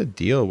the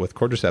deal with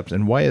cordyceps,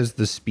 and why is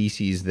the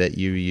species that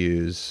you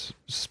use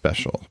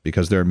special?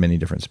 Because there are many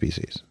different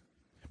species.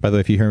 By the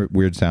way, if you hear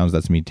weird sounds,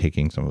 that's me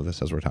taking some of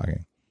this as we're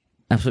talking.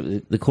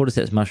 Absolutely. The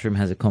cordyceps mushroom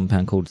has a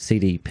compound called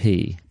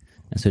CDP.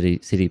 And so the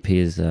CDP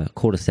is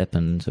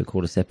cordycepin. So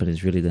cordycepin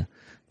is really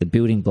the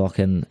building block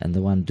and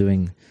the one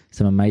doing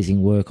some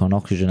amazing work on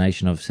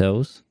oxygenation of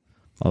cells,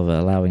 of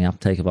allowing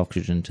uptake of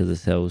oxygen to the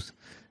cells,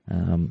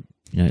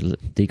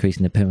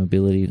 decreasing the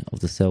permeability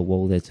of the cell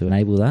wall there to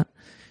enable that.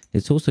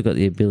 It's also got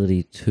the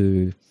ability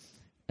to,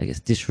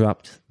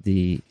 disrupt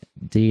the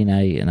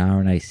DNA and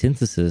RNA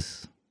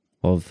synthesis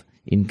of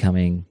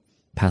incoming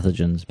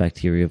pathogens,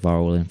 bacteria,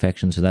 viral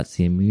infections. So that's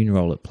the immune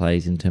role it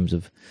plays in terms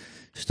of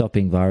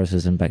stopping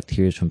viruses and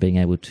bacteria from being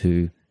able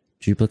to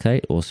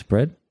duplicate or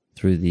spread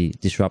through the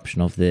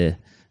disruption of their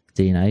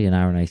DNA and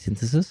RNA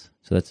synthesis.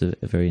 So that's a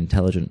very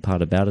intelligent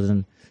part about it.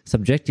 And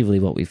subjectively,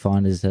 what we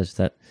find is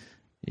that,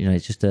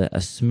 it's just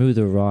a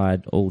smoother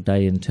ride all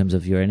day in terms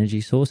of your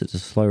energy source. It's a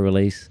slow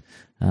release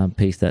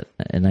piece that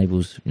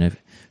enables,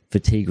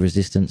 fatigue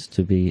resistance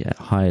to be at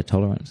higher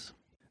tolerance.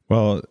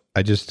 Well,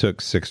 I just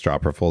took 6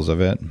 dropperfuls of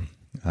it.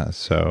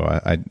 So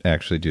I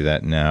actually do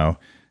that now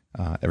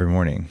every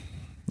morning.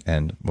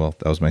 And well,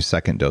 that was my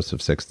second dose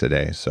of 6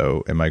 today.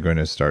 So am I going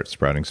to start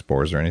sprouting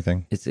spores or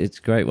anything? It's a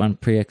great one,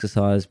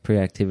 pre-exercise,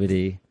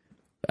 pre-activity.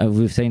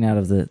 We've seen out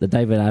of the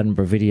David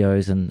Attenborough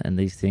videos and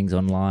these things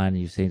online,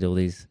 you've seen all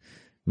these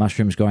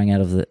mushrooms growing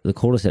out of the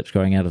cordyceps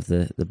growing out of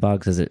the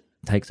bugs as it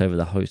takes over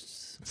the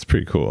hosts. It's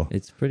pretty cool.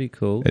 It's pretty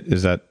cool.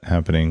 Is that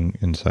happening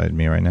inside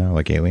me right now,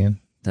 like Alien?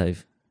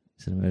 Dave,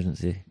 it's an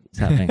emergency. It's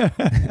happening.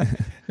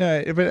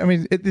 No, but I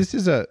mean, this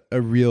is a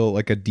real,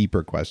 like a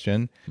deeper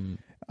question.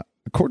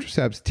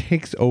 Cordyceps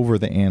takes over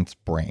the ant's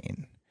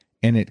brain,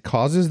 and it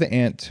causes the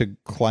ant to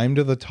climb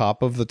to the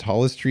top of the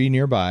tallest tree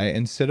nearby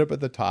and sit up at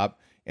the top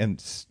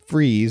and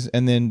freeze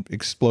and then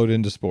explode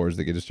into spores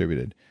that get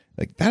distributed.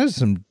 Like, that is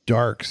some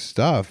dark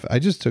stuff. I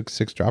just took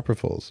 6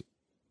 dropperfuls.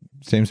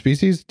 Same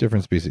species,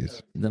 different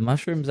species. The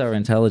mushrooms are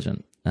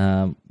intelligent.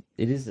 It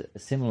is a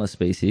similar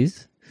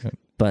species,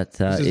 but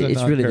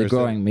it's really the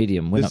growing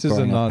medium. We're this not is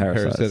a growing off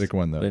non-parasitic parasites.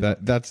 one, though.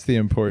 That's the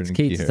important It's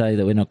key to here. say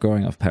that we're not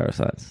growing off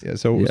parasites. Yeah.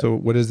 So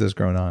what is this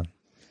growing on?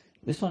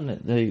 This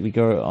one, we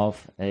grow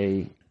off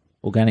a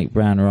organic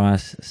brown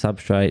rice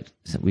substrate.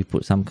 So we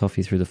put some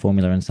coffee through the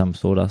formula and some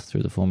sawdust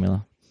through the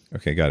formula.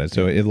 Okay, got it.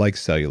 So it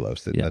likes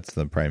cellulose. That's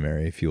the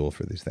primary fuel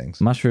for these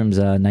things. Mushrooms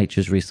are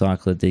nature's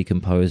recycler,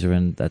 decomposer,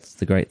 and that's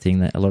the great thing,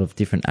 that a lot of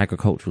different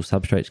agricultural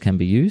substrates can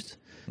be used,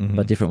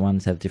 but different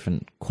ones have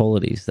different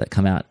qualities that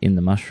come out in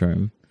the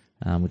mushroom,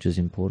 which is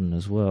important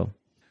as well.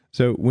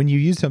 So when you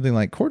use something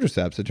like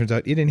cordyceps, it turns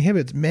out it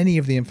inhibits many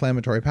of the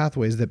inflammatory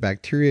pathways that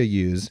bacteria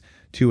use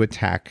to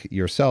attack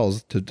your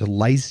cells, to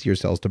lyse your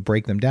cells, to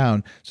break them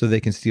down so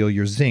they can steal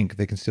your zinc,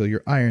 they can steal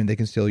your iron, they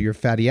can steal your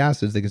fatty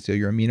acids, they can steal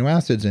your amino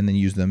acids, and then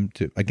use them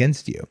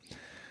against you.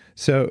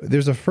 So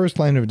there's a first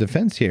line of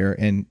defense here,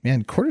 and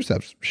man,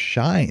 cordyceps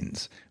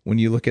shines when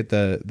you look at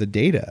the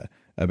data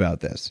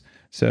about this.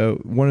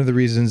 So one of the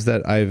reasons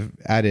that I've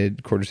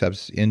added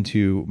cordyceps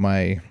into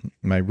my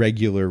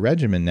regular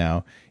regimen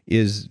now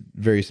is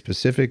very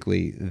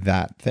specifically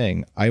that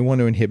thing. I want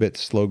to inhibit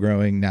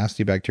slow-growing,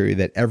 nasty bacteria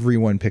that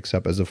everyone picks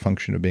up as a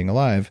function of being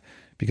alive,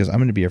 because I'm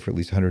going to be here for at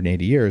least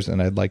 180 years,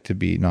 and I'd like to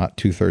be not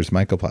 2/3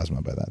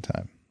 mycoplasma by that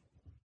time.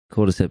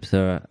 Cordyceps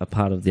are a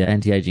part of the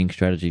anti-aging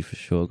strategy for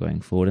sure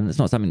going forward. And it's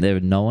not something they're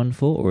known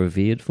for or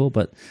revered for,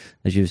 but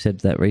as you've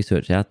said, that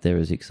research out there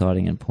is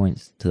exciting and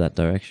points to that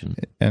direction.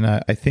 And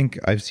I think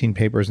I've seen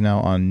papers now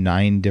on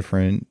 9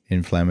 different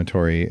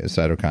inflammatory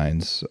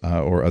cytokines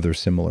or other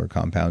similar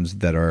compounds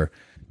that are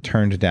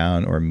turned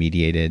down or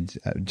mediated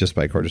just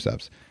by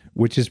cordyceps,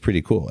 which is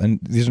pretty cool. And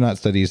these are not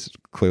studies,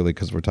 clearly,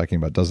 because we're talking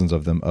about dozens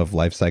of them, of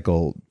life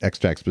cycle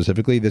extracts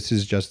specifically. This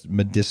is just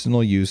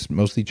medicinal use,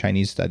 mostly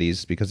Chinese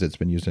studies, because it's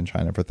been used in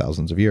China for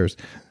thousands of years,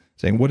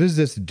 saying, what does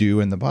this do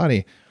in the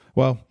body?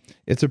 Well,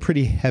 it's a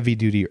pretty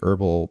heavy-duty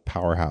herbal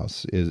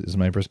powerhouse, is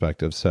my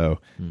perspective. So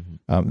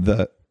of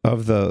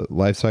the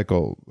life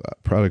cycle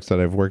products that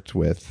I've worked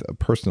with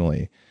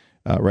personally,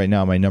 right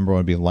now, my number one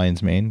would be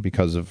lion's mane,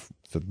 because of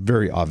the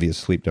very obvious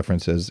sleep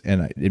differences,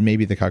 and it may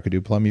be the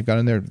kakadu plum you've got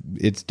in there.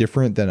 It's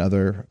different than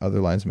other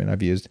lion's mane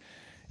I've used,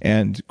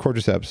 and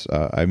cordyceps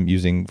I'm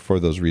using for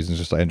those reasons.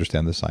 Just I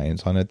understand the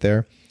science on it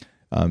there.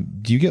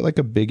 Do you get like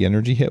a big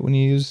energy hit when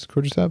you use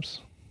cordyceps?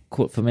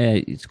 For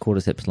me, it's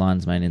cordyceps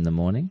lion's mane in the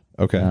morning.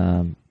 Okay,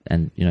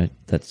 and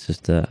that's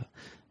just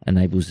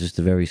enables just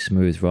a very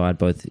smooth ride,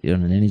 both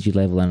on an energy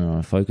level and on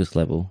a focus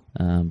level.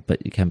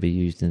 But it can be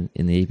used in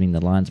the evening,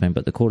 the lion's mane.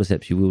 But the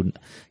cordyceps, you will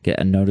get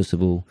a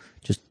noticeable,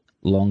 just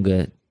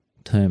longer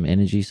term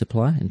energy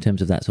supply in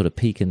terms of that sort of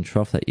peak and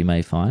trough that you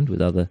may find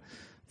with other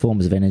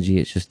forms of energy.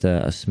 It's just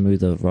a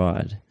smoother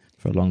ride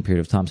for a long period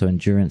of time. So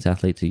endurance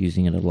athletes are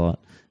using it a lot.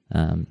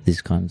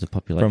 This kinds of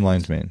population. From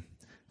lion's mane?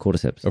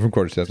 Cordyceps. Oh, from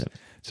cordyceps.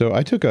 So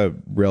I took a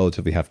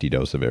relatively hefty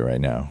dose of it right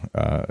now.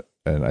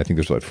 And I think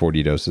there's like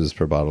 40 doses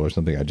per bottle or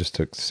something. I just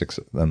took 6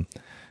 of them.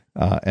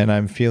 And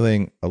I'm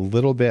feeling a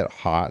little bit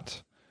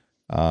hot.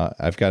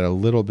 I've got a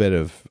little bit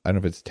of, I don't know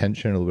if it's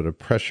tension, a little bit of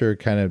pressure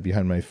kind of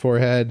behind my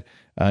forehead,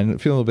 and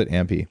feeling a little bit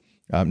ampy.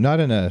 Not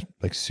in a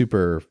like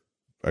super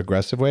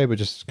aggressive way, but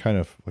just kind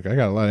of like I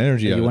got a lot of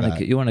energy. You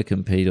want to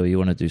compete, or you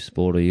want to do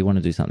sport, or you want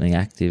to do something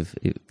active.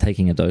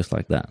 Taking a dose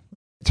like that.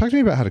 Talk to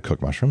me about how to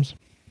cook mushrooms.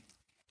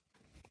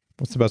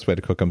 What's the best way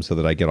to cook them so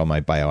that I get all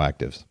my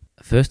bioactives?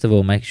 First of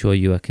all, make sure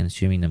you are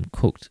consuming them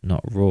cooked,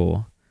 not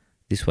raw.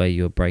 This way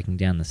you're breaking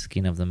down the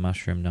skin of the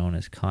mushroom known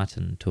as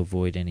chitin to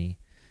avoid any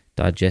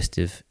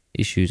digestive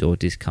issues or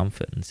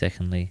discomfort. And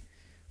secondly,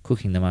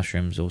 cooking the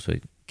mushrooms also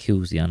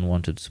kills the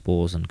unwanted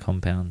spores and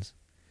compounds.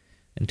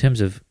 in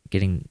terms of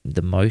getting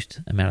the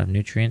most amount of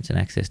nutrients and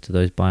access to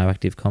those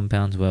bioactive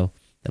compounds, well,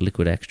 the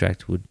liquid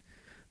extract would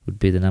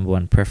be the number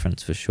one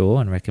preference for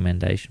sure and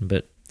recommendation.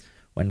 But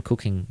when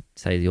cooking,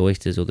 say, the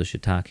oysters or the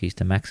shiitakes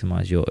to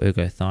maximize your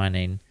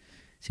ergothioneine,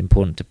 it's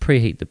important to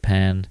preheat the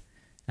pan,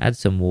 add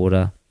some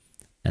water,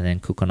 and then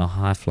cook on a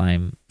high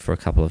flame for a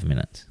couple of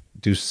minutes.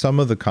 Do some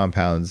of the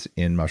compounds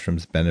in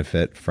mushrooms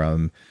benefit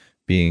from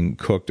being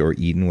cooked or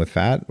eaten with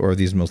fat, or are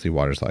these mostly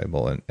water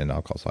soluble and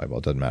alcohol soluble?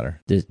 It doesn't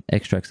matter. The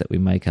extracts that we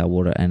make are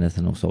water and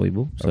ethanol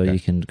soluble, so you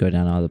can go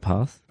down either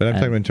path. But I'm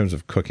talking about in terms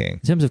of cooking.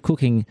 In terms of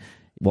cooking,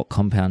 what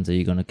compounds are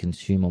you going to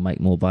consume or make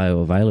more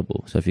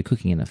bioavailable? So if you're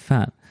cooking in a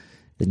fat,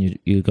 then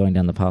you're going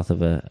down the path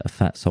of a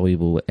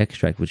fat-soluble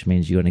extract, which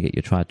means you're going to get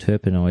your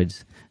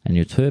triterpenoids and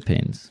your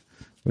terpenes.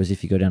 Whereas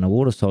if you go down a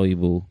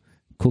water-soluble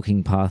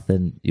cooking path,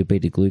 then your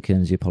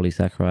beta-glucans, your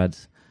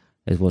polysaccharides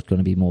is what's going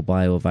to be more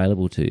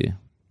bioavailable to you.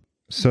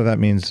 So that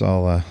means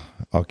I'll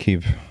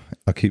keep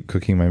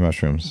cooking my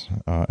mushrooms,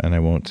 and I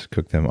won't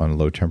cook them on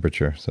low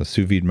temperature. So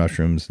sous vide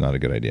mushrooms, not a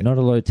good idea. Not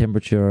a low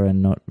temperature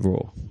and not raw.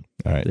 All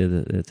right. They're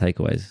the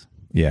takeaways.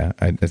 Yeah,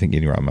 I think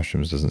eating raw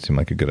mushrooms doesn't seem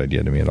like a good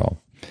idea to me at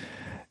all.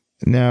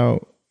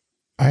 Now,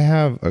 I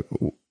have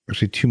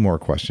actually two more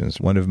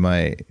questions. One of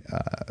my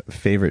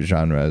favorite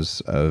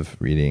genres of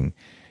reading,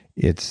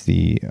 it's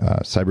the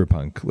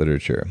cyberpunk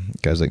literature.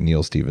 Guys like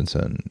Neil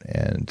Stephenson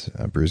and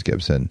Bruce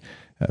Gibson,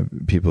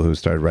 people who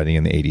started writing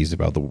in the 80s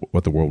about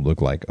what the world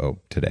looked like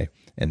today,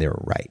 and they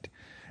were right.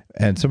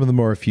 And some of the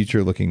more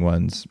future-looking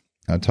ones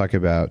talk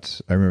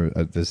about, I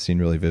remember this scene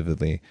really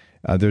vividly.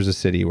 There's a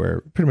city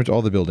where pretty much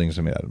all the buildings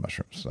are made out of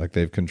mushrooms. Like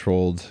they've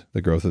controlled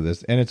the growth of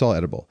this, and it's all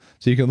edible.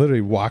 So you can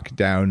literally walk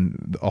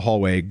down a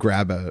hallway,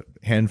 grab a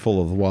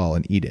handful of the wall,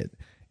 and eat it,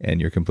 and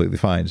you're completely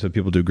fine. So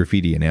people do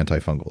graffiti and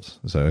antifungals,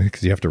 so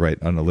because you have to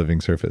write on a living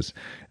surface.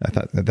 I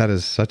thought that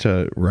is such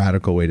a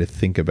radical way to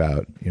think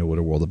about what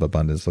a world of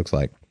abundance looks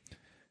like.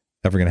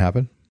 Ever going to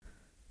happen?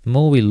 The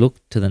more we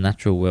look to the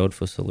natural world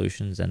for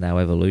solutions and our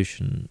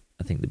evolution,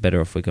 I think the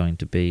better off we're going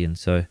to be. And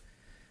so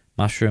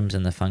mushrooms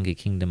and the fungi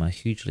kingdom are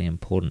hugely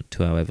important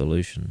to our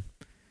evolution.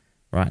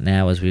 Right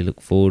now, as we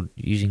look forward,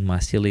 using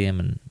mycelium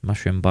and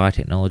mushroom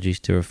biotechnologies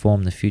to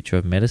reform the future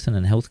of medicine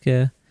and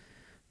healthcare,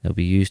 they'll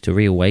be used to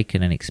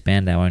reawaken and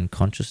expand our own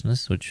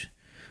consciousness, which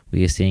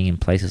we are seeing in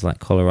places like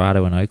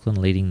Colorado and Oakland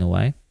leading the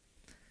way.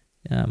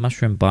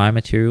 Mushroom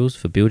biomaterials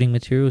for building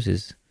materials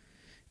is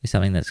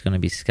something that's going to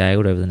be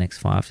scaled over the next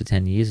 5 to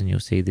 10 years, and you'll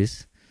see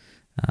this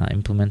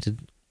implemented.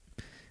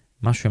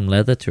 Mushroom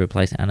leather to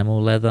replace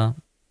animal leather,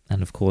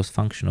 and of course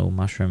functional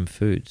mushroom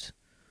foods.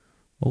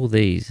 All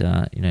these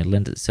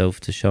lend itself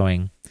to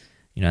showing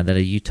that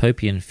a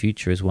utopian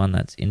future is one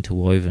that's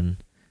interwoven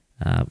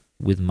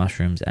with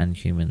mushrooms and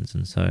humans.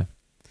 And so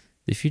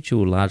the future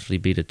will largely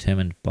be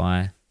determined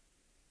by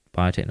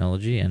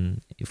biotechnology,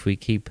 and if we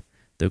keep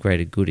the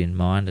greater good in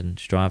mind and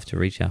strive to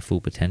reach our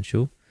full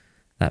potential,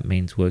 that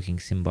means working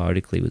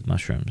symbiotically with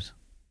mushrooms.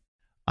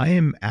 I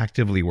am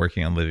actively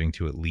working on living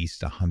to at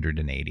least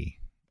 180.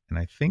 And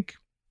I think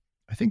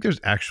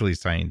there's actually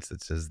science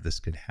that says this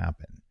could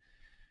happen.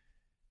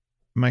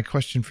 My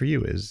question for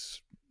you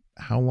is,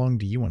 how long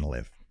do you want to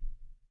live?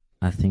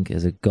 I think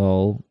as a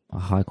goal, a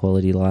high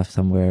quality life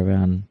somewhere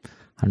around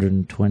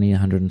 120,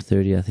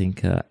 130, I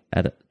think at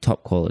a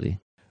top quality.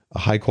 A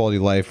high quality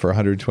life for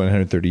 120,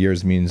 130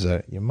 years means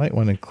you might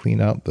want to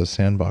clean out the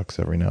sandbox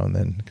every now and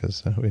then,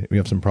 because we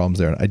have some problems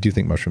there. And I do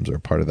think mushrooms are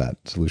part of that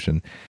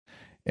solution.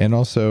 And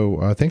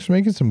also, thanks for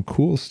making some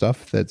cool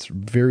stuff that's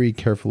very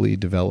carefully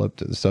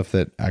developed, stuff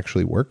that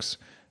actually works.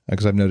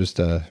 Because I've noticed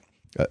a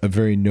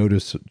very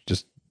noticeable,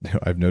 just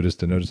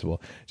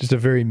a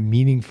very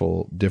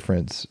meaningful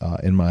difference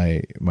in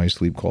my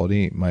sleep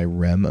quality. My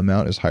REM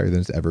amount is higher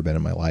than it's ever been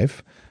in my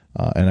life.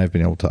 And I've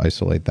been able to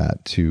isolate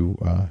that to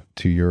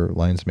your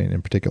lion's mane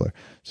in particular.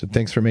 So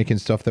thanks for making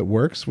stuff that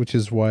works, which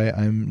is why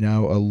I'm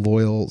now a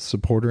loyal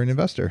supporter and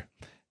investor.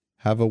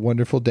 Have a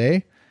wonderful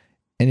day.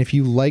 And if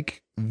you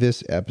like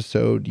this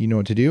episode, you know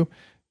what to do.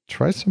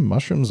 Try some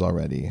mushrooms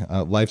already.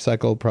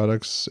 Lifecykel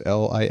products,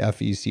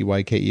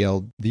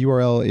 Lifecykel. The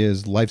URL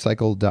is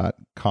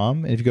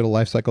lifecykel.com. And if you go to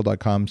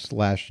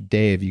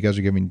lifecykel.com/Dave, you guys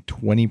are giving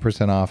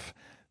 20% off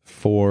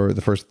for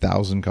the first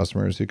 1,000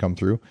 customers who come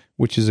through,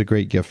 which is a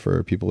great gift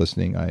for people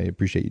listening. I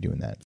appreciate you doing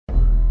that.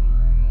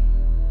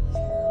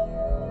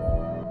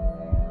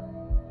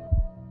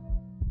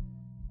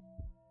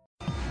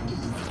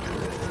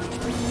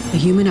 The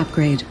Human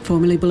Upgrade,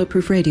 formerly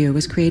Bulletproof Radio,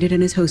 was created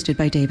and is hosted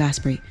by Dave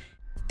Asprey.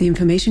 The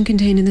information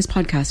contained in this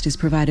podcast is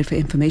provided for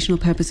informational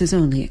purposes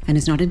only and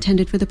is not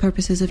intended for the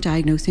purposes of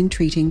diagnosing,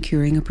 treating,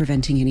 curing, or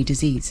preventing any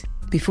disease.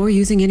 Before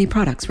using any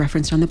products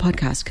referenced on the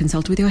podcast,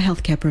 consult with your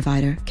healthcare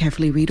provider,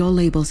 carefully read all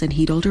labels, and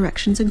heed all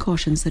directions and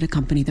cautions that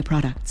accompany the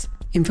products.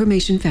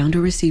 Information found or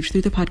received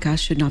through the podcast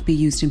should not be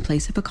used in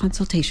place of a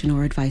consultation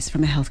or advice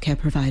from a healthcare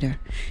provider.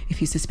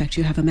 If you suspect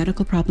you have a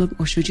medical problem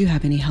or should you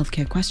have any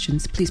healthcare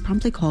questions, please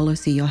promptly call or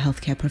see your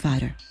healthcare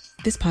provider.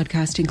 This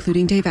podcast,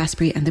 including Dave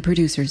Asprey and the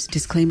producers,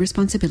 disclaim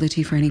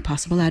responsibility for any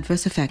possible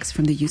adverse effects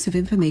from the use of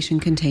information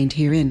contained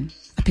herein.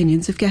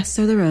 Opinions of guests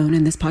are their own,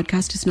 and this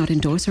podcast does not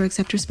endorse or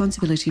accept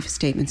responsibility for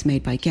statements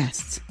made by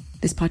guests.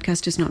 This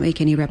podcast does not make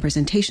any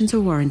representations or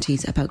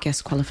warranties about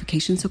guest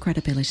qualifications or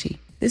credibility.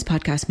 This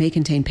podcast may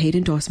contain paid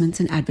endorsements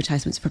and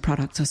advertisements for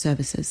products or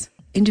services.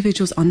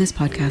 Individuals on this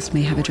podcast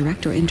may have a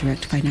direct or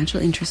indirect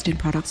financial interest in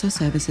products or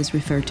services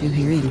referred to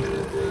herein.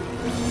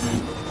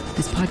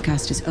 This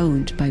podcast is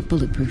owned by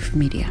Bulletproof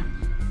Media.